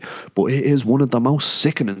daylight, but it is one of the most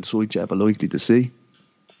sickening sights you're ever likely to see.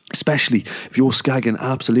 Especially if you're skagging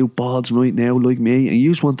absolute balls right now like me and you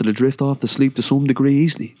just wanted to drift off to sleep to some degree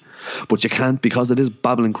easily. But you can't because of this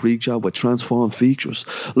babbling creature with transformed features,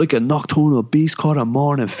 like a nocturnal beast caught a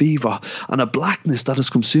morning fever, and a blackness that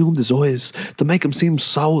has consumed his eyes to make him seem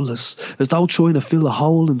soulless, as though trying to fill a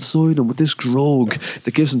hole inside him with this drug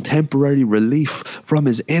that gives him temporary relief from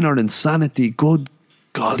his inner insanity. Good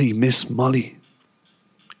golly, Miss Molly,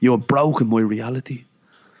 you're broken my reality.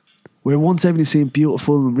 Where once everything seemed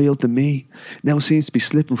beautiful and real to me, now seems to be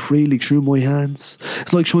slipping freely through my hands.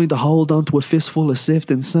 It's like trying to hold onto a fistful of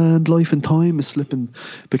sifting sand. Life and time is slipping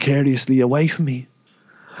precariously away from me.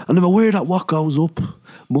 And I'm aware that what goes up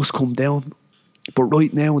must come down. But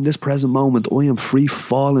right now, in this present moment, I am free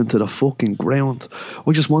falling to the fucking ground.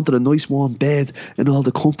 I just wanted a nice warm bed and all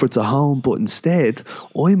the comforts of home, but instead,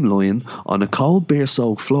 I'm lying on a cold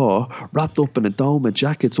beer-soaked floor, wrapped up in a dome of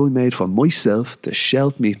jackets I made for myself to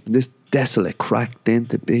shelter me from this desolate crack then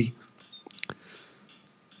to be.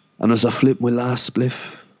 And as I flip my last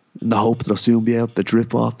spliff, in the hope that I'll soon be able to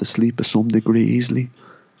drip off to sleep to some degree easily,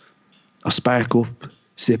 I spark up,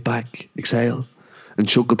 sit back, exhale, and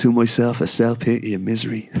chuckle to myself a self-pity and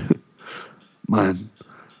misery. Man,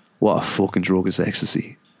 what a fucking drug is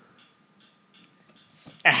ecstasy.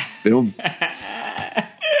 Boom.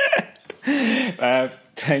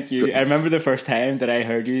 Thank you. I remember the first time that I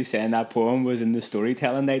heard you saying that poem was in the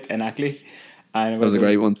storytelling night in Ackley. And that was a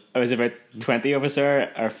great one. It was about 20 of us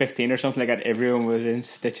there, or 15 or something like that. Everyone was in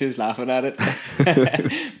stitches laughing at it.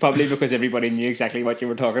 Probably because everybody knew exactly what you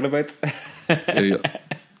were talking about. There you go.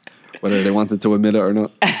 Whether they wanted to admit it or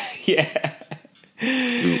not. Yeah.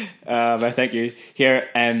 But thank you. Here,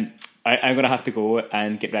 I'm going to have to go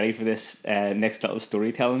and get ready for this next little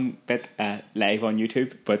storytelling bit live on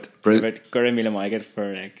YouTube. But Gura Mila Maigat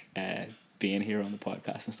for being here on the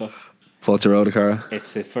podcast and stuff. Fáilte Róda Cara.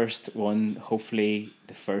 It's the first one, hopefully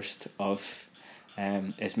the first of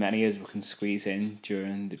as many as we can squeeze in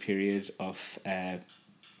during the period of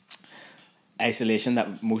isolation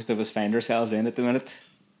that most of us find ourselves in at the minute.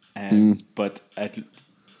 But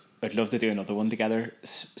I'd love to do another one together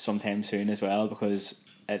sometime soon as well, because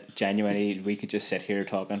genuinely we could just sit here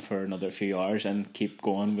talking for another few hours and keep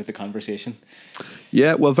going with the conversation.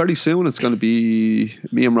 Yeah, well, very soon it's going to be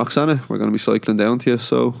me and Roxana. We're going to be cycling down to you,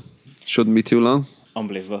 so shouldn't be too long.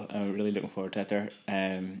 Unbelievable. I'm really looking forward to it there.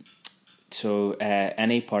 So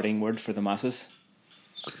any parting word for the masses?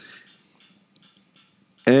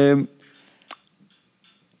 I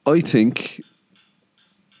think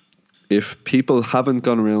if people haven't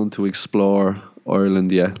gone around to explore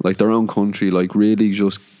Ireland yet, like their own country, like really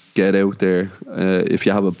just get out there. If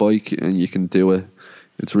you have a bike and you can do it,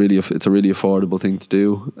 it's a really affordable thing to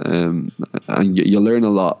do, and you learn a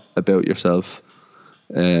lot about yourself.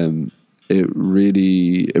 It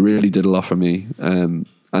really did a lot for me. And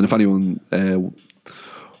if anyone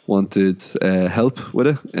wanted help with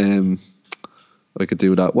it, I could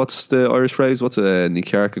do that. What's the Irish phrase? What's a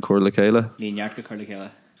Nícearca Curla Céile? Nícearca Curla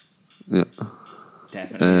Céile. Yeah.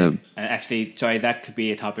 Definitely. And actually, sorry, that could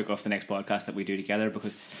be a topic of the next podcast that we do together,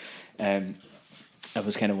 because it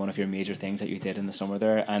was kind of one of your major things that you did in the summer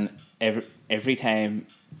there. And every time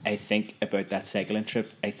I think about that cycling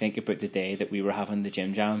trip, I think about the day that we were having the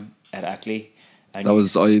gym jam at Ackley. And that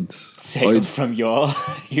was I'd cycled from Youghal.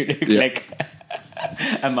 You look like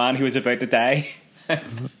a man who was about to die.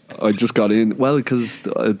 I just got in because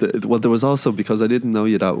there was also, because I didn't know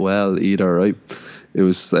you that well either, right? It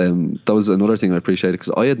was that was another thing I appreciated,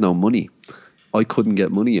 because I had no money. I couldn't get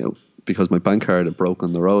money out because my bank card had broke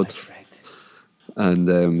on the road. That's right.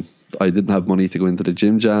 And I didn't have money to go into the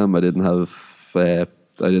gym jam. I didn't have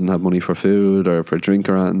money for food or for drink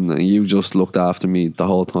or anything. And you just looked after me the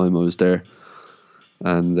whole time I was there.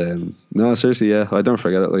 And no, seriously, yeah, I don't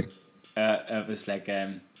forget it. Like it was like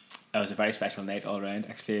it was a very special night all around,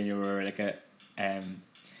 actually, and you were like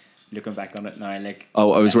looking back on it now, like I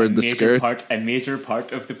was wearing the skirt. A major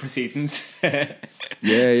part of the proceedings.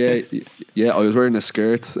 yeah. I was wearing a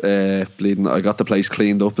skirt, bleeding. I got the place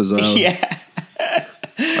cleaned up as well. Yeah.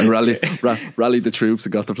 I rallied the troops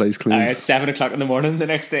and got the place cleaned. At 7 o'clock in the morning the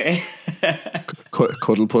next day.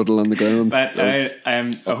 Cuddle puddle on the ground. But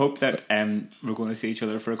I hope that we're going to see each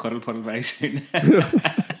other for a cuddle puddle very soon.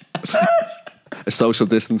 A social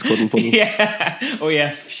distance cuddle puddle. Yeah. Oh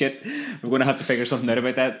yeah, shit. We're going to have to figure something out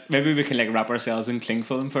about that. Maybe we can like wrap ourselves in cling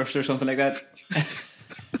film first or something like that.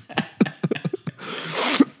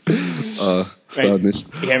 Right.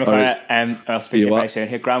 Here, McCara, I'll speak to you very soon.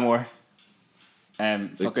 Here, Gramore.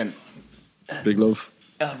 Fucking big love.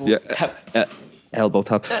 Elbow tap. Elbow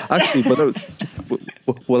tap. Actually, but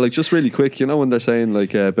well, like just really quick, you know when they're saying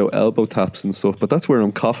like about elbow taps and stuff, but that's where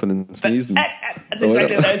I'm coughing and sneezing. That's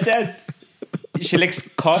exactly what I said. You should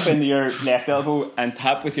like cough in your left elbow and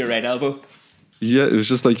tap with your right elbow. Yeah, it was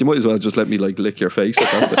just like, you might as well just let me like lick your face.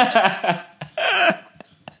 Right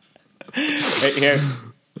here.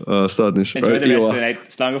 Enjoy the rest of the night.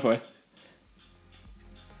 Slán go for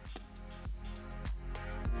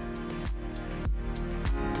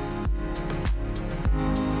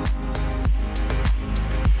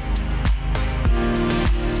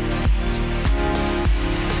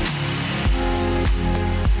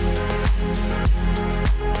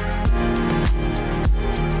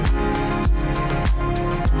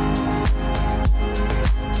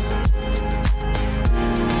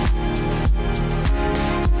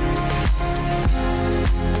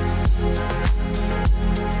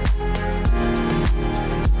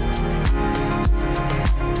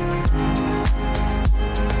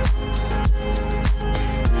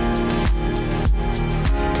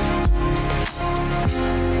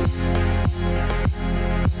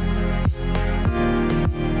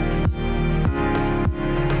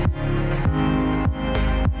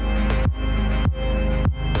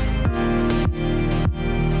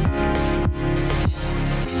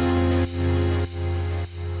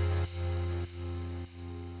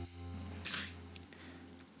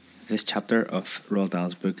This chapter of Roald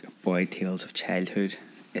Dahl's book, Boy Tales of Childhood,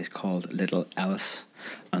 is called Little Alice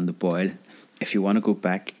and the Boil. If you want to go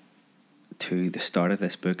back to the start of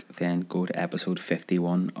this book, then go to episode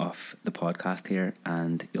 51 of the podcast here,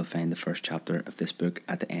 and you'll find the first chapter of this book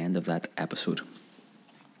at the end of that episode.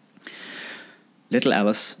 Little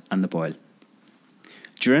Alice and the Boil.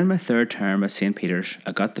 During my third term at St. Peter's,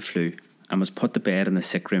 I got the flu and was put to bed in the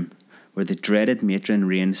sick room, where the dreaded matron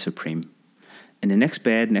reigned supreme. In the next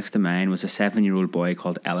bed next to mine was a 7-year-old boy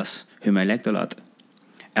called Ellis, whom I liked a lot.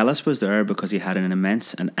 Ellis was there because he had an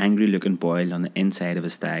immense and angry-looking boil on the inside of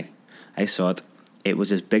his thigh. I saw it. It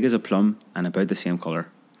was as big as a plum and about the same colour.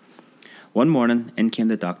 One morning, in came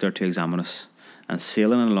the doctor to examine us, and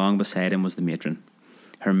sailing along beside him was the matron.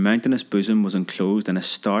 Her mountainous bosom was enclosed in a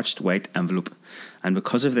starched white envelope, and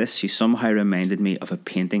because of this she somehow reminded me of a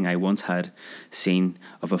painting I once had seen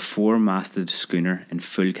of a 4-masted schooner in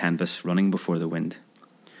full canvas running before the wind.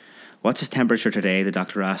 "What's his temperature today?" the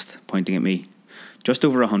doctor asked, pointing at me. "Just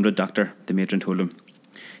over 100, doctor," the matron told him.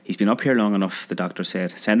 "He's been up here long enough," the doctor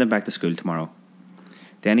said. "Send him back to school tomorrow."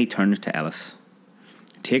 Then he turned to Ellis.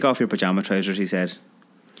 "Take off your pyjama trousers," he said.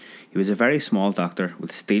 He was a very small doctor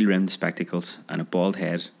with steel-rimmed spectacles and a bald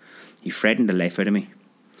head. He frightened the life out of me.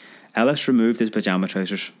 Ellis removed his pyjama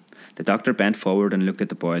trousers. The doctor bent forward and looked at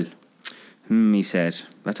the boil. He said,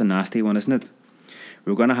 "That's a nasty one, isn't it?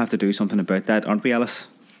 We're going to have to do something about that, aren't we, Ellis?"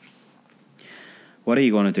 "What are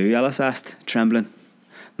you going to do?" Ellis asked, trembling.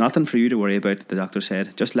 "Nothing for you to worry about," the doctor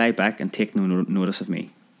said. "Just lie back and take no notice of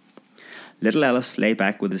me." Little Ellis lay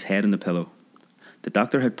back with his head on the pillow. The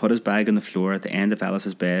doctor had put his bag on the floor at the end of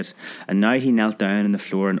Ellis's bed, and now he knelt down on the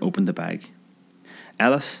floor and opened the bag.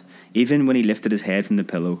 Ellis, even when he lifted his head from the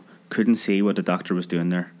pillow, couldn't see what the doctor was doing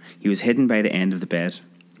there. He was hidden by the end of the bed,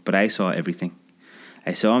 but I saw everything.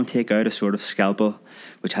 I saw him take out a sort of scalpel,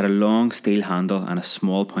 which had a long steel handle and a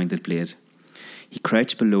small pointed blade. He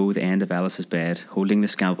crouched below the end of Ellis's bed, holding the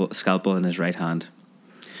scalpel in his right hand.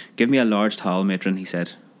 "Give me a large towel, matron," he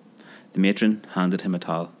said. The matron handed him a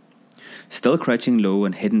towel. Still crouching low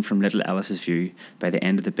and hidden from little Ellis's view by the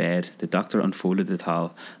end of the bed, the doctor unfolded the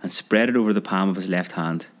towel and spread it over the palm of his left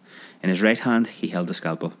hand. In his right hand he held the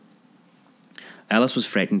scalpel. Ellis was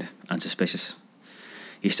frightened and suspicious.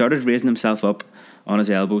 He started raising himself up on his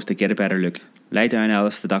elbows to get a better look. "Lie down,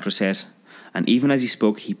 Ellis," the doctor said, and even as he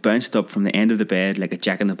spoke he bounced up from the end of the bed like a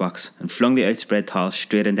jack-in-the-box and flung the outspread towel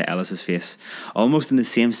straight into Ellis's face. Almost in the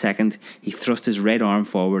same second he thrust his right arm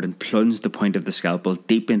forward and plunged the point of the scalpel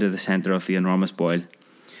deep into the centre of the enormous boil.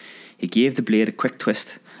 He gave the blade a quick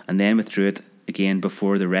twist and then withdrew it again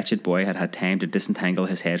before the wretched boy had had time to disentangle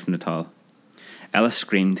his head from the towel. Ellis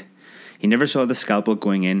screamed. He never saw the scalpel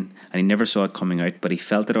going in and he never saw it coming out, but he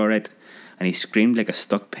felt it all right, and he screamed like a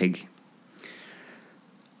stuck pig.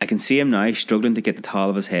 I can see him now struggling to get the towel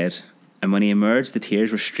off his head, and when he emerged the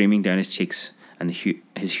tears were streaming down his cheeks, and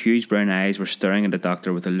his huge brown eyes were staring at the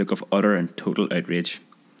doctor with a look of utter and total outrage.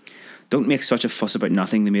 "Don't make such a fuss about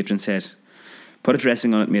nothing," the matron said. "Put a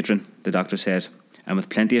dressing on it, matron," the doctor said, "and with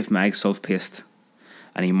plenty of Mag's sulph paste,"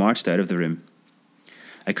 and he marched out of the room.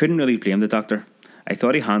 I couldn't really blame the doctor. I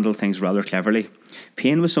thought he handled things rather cleverly.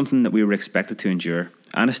 Pain was something that we were expected to endure.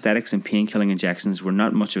 Anaesthetics and pain-killing injections were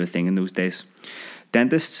not much of a thing in those days.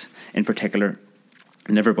 Dentists, in particular,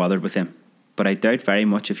 never bothered with him. But I doubt very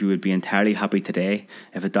much if you would be entirely happy today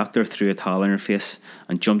if a doctor threw a towel in your face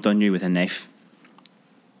and jumped on you with a knife.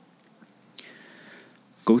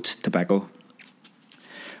 Goat's tobacco.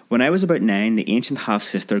 When I was about 9, the ancient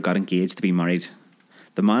half-sister got engaged to be married.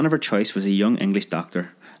 The man of her choice was a young English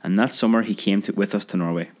doctor, and that summer he came with us to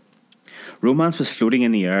Norway. Romance was floating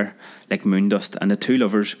in the air like moon dust, and the two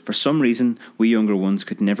lovers, for some reason we younger ones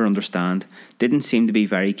could never understand, didn't seem to be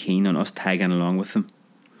very keen on us tagging along with them.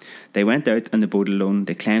 They went out on the boat alone,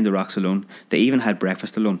 they climbed the rocks alone, they even had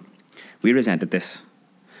breakfast alone. We resented this.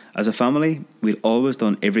 As a family, we'd always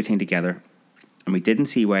done everything together, and we didn't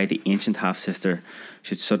see why the ancient half-sister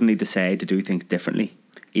should suddenly decide to do things differently,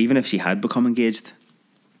 even if she had become engaged.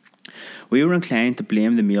 We were inclined to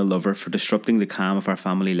blame the male lover for disrupting the calm of our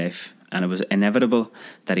family life, and it was inevitable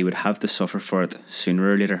that he would have to suffer for it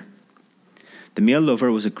sooner or later. The male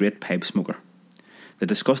lover was a great pipe smoker. The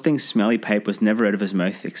disgusting, smelly pipe was never out of his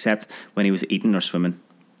mouth except when he was eating or swimming.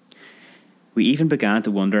 We even began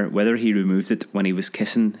to wonder whether he removed it when he was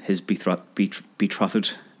kissing his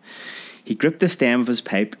betrothed. He gripped the stem of his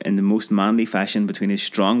pipe in the most manly fashion between his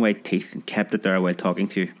strong white teeth and kept it there while talking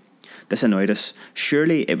to you. This annoyed us.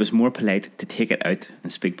 Surely it was more polite to take it out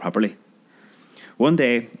and speak properly. One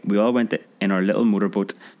day, we all went in our little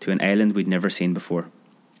motorboat to an island we'd never been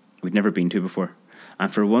to before,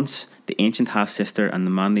 and for once, the ancient half-sister and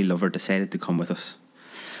the manly lover decided to come with us.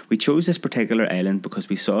 We chose this particular island because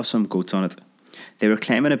we saw some goats on it. They were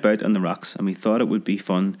climbing about on the rocks, and we thought it would be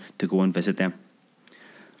fun to go and visit them.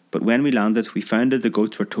 But when we landed, we found that the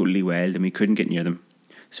goats were totally wild and we couldn't get near them.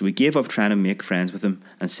 So we gave up trying to make friends with them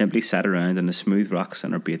and simply sat around on the smooth rocks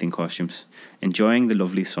in our bathing costumes, enjoying the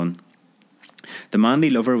lovely sun. The manly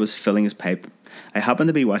lover was filling his pipe. I happened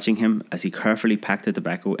to be watching him as he carefully packed the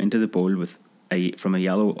tobacco into the bowl from a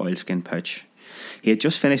yellow oilskin pouch. He had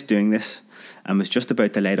just finished doing this and was just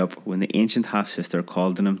about to light up when the ancient half-sister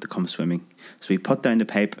called on him to come swimming. So he put down the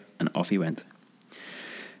pipe and off he went.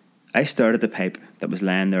 I stared at the pipe that was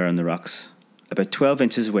lying there on the rocks. About 12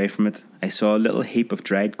 inches away from it, I saw a little heap of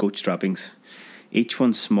dried goat's droppings, each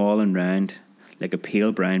one small and round, like a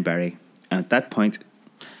pale brown berry. And at that point,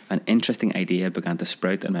 an interesting idea began to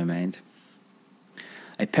sprout in my mind.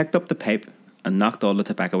 I picked up the pipe and knocked all the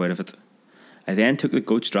tobacco out of it. I then took the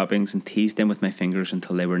goat's droppings and teased them with my fingers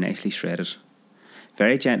until they were nicely shredded.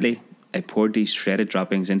 Very gently, I poured these shredded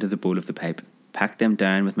droppings into the bowl of the pipe, packed them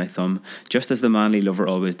down with my thumb, just as the manly lover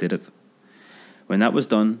always did it. When that was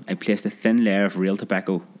done, I placed a thin layer of real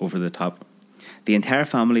tobacco over the top. The entire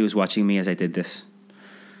family was watching me as I did this.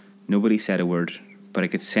 Nobody said a word, but I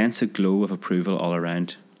could sense a glow of approval all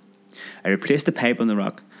around. I replaced the pipe on the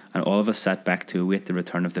rock, and all of us sat back to await the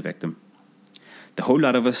return of the victim. The whole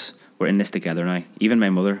lot of us were in this together now, even my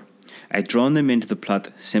mother. I'd drawn them into the plot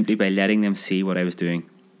simply by letting them see what I was doing.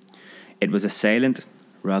 It was a silent,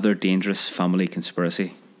 rather dangerous family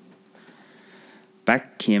conspiracy.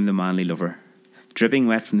 Back came the manly lover, dripping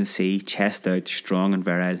wet from the sea, chest out, strong and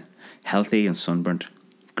virile, healthy and sunburnt.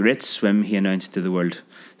 Great swim, he announced to the world.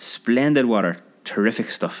 Splendid water, terrific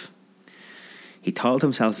stuff. He told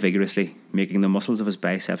himself vigorously, making the muscles of his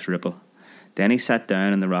biceps ripple. Then he sat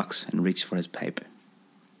down on the rocks and reached for his pipe.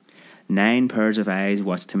 9 pairs of eyes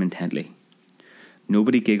watched him intently.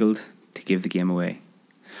 Nobody giggled to give the game away.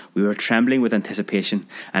 We were trembling with anticipation,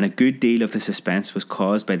 and a good deal of the suspense was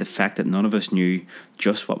caused by the fact that none of us knew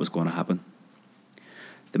just what was going to happen.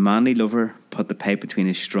 The manly lover put the pipe between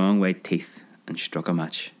his strong white teeth and struck a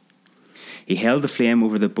match. He held the flame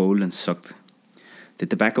over the bowl and sucked. The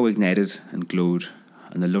tobacco ignited and glowed,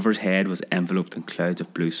 and the lover's head was enveloped in clouds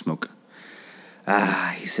of blue smoke.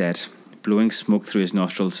 "Ah," he said, blowing smoke through his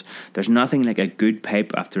nostrils, "there's nothing like a good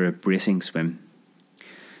pipe after a bracing swim."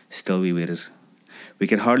 Still we waited. We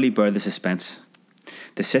could hardly bear the suspense.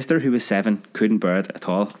 The sister, who was 7, couldn't bear it at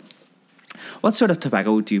all. "What sort of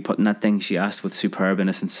tobacco do you put in that thing?" she asked with superb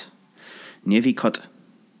innocence. "Navy cut,"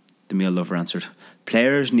 the male lover answered.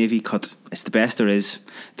 "Players Navy cut. It's the best there is.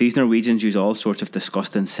 These Norwegians use all sorts of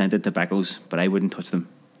disgusting scented tobaccos, but I wouldn't touch them."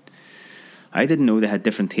 "I didn't know they had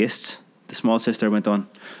different tastes," the small sister went on.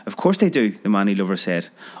 "Of course they do," the manly lover said.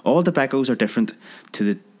 "All tobaccos are different to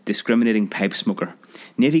the discriminating pipe smoker.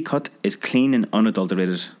 Navy cut is clean and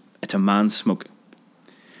unadulterated. It's a man's smoke."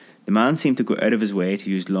 The man seemed to go out of his way to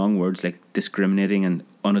use long words like discriminating and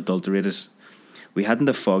unadulterated. We hadn't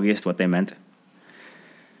the foggiest what they meant.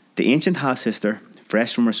 The ancient half-sister,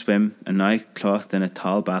 fresh from her swim and now clothed in a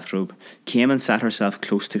towel bathrobe, came and sat herself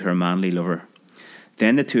close to her manly lover.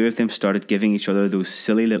 Then the two of them started giving each other those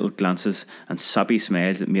silly little glances and soppy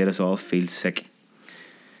smiles that made us all feel sick.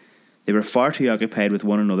 They were far too occupied with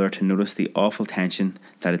one another to notice the awful tension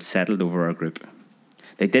that had settled over our group.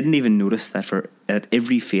 They didn't even notice that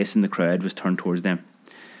every face in the crowd was turned towards them.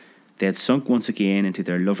 They had sunk once again into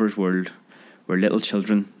their lover's world, where little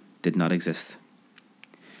children did not exist.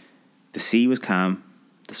 The sea was calm,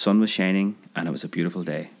 the sun was shining, and it was a beautiful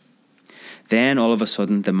day. Then, all of a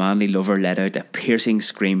sudden, the manly lover let out a piercing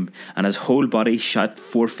scream, and his whole body shot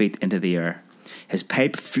 4 feet into the air. His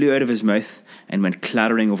pipe flew out of his mouth and went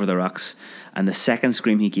clattering over the rocks, and the second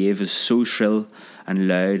scream he gave was so shrill and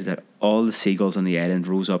loud that all the seagulls on the island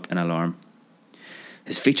rose up in alarm.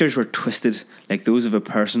 His features were twisted like those of a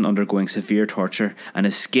person undergoing severe torture, and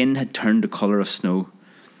his skin had turned the colour of snow.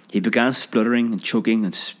 He began spluttering and choking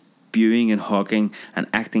and spewing and hawking and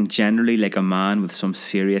acting generally like a man with some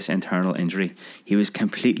serious internal injury. He was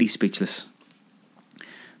completely speechless.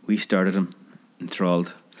 We stared at him,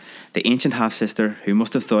 enthralled. The ancient half-sister, who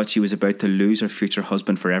must have thought she was about to lose her future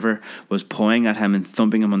husband forever, was pawing at him and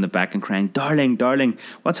thumping him on the back and crying, "Darling, darling,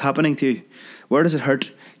 what's happening to you? Where does it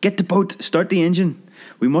hurt? Get the boat, start the engine.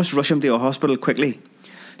 We must rush him to a hospital quickly."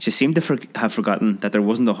 She seemed to have forgotten that there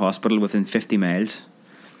wasn't a hospital within 50 miles.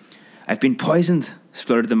 "I've been poisoned,"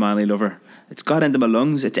 spluttered the manly lover. "It's got into my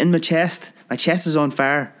lungs. It's in my chest. My chest is on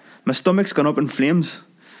fire. My stomach's gone up in flames."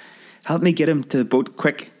 "Help me get him to the boat,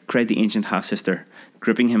 quick," cried the ancient half-sister,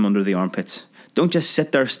 gripping him under the armpits. "Don't just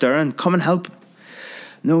sit there stirring. Come and help."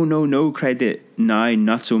 No, no, no," cried the now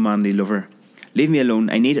not so manly lover. "Leave me alone.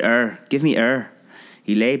 I need air. Give me air."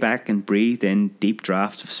 He lay back and breathed in deep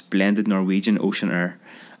draughts of splendid Norwegian ocean air,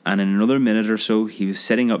 and in another minute or so he was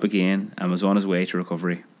sitting up again and was on his way to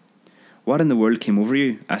recovery. "What in the world came over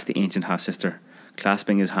you?" asked the ancient half-sister,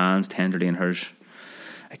 clasping his hands tenderly in hers.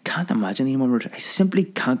 "I can't imagine," he murmured. "I simply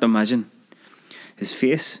can't imagine." His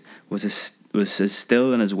face was as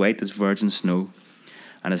still and as white as virgin snow,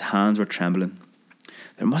 and his hands were trembling.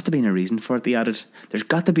 "There must have been a reason for it," he added. "There's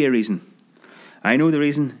got to be a reason." "I know the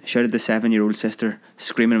reason," shouted the 7-year-old sister,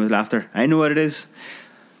 screaming with laughter. "I know what it is."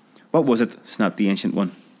 "What was it?" snapped the ancient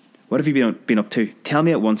one. "What have you been up to? Tell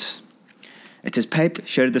me at once." "It's his pipe,"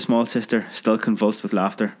 shouted the small sister, still convulsed with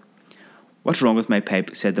laughter. "What's wrong with my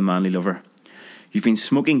pipe?" said the manly lover. "You've been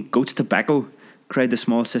smoking goat's tobacco," cried the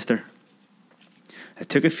small sister. It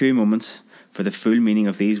took a few moments for the full meaning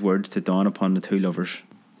of these words to dawn upon the two lovers.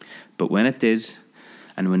 But when it did,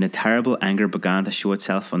 and when the terrible anger began to show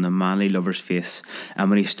itself on the manly lover's face, and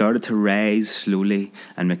when he started to rise slowly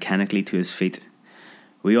and mechanically to his feet,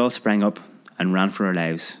 we all sprang up and ran for our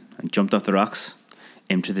lives and jumped off the rocks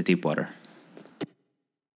into the deep water.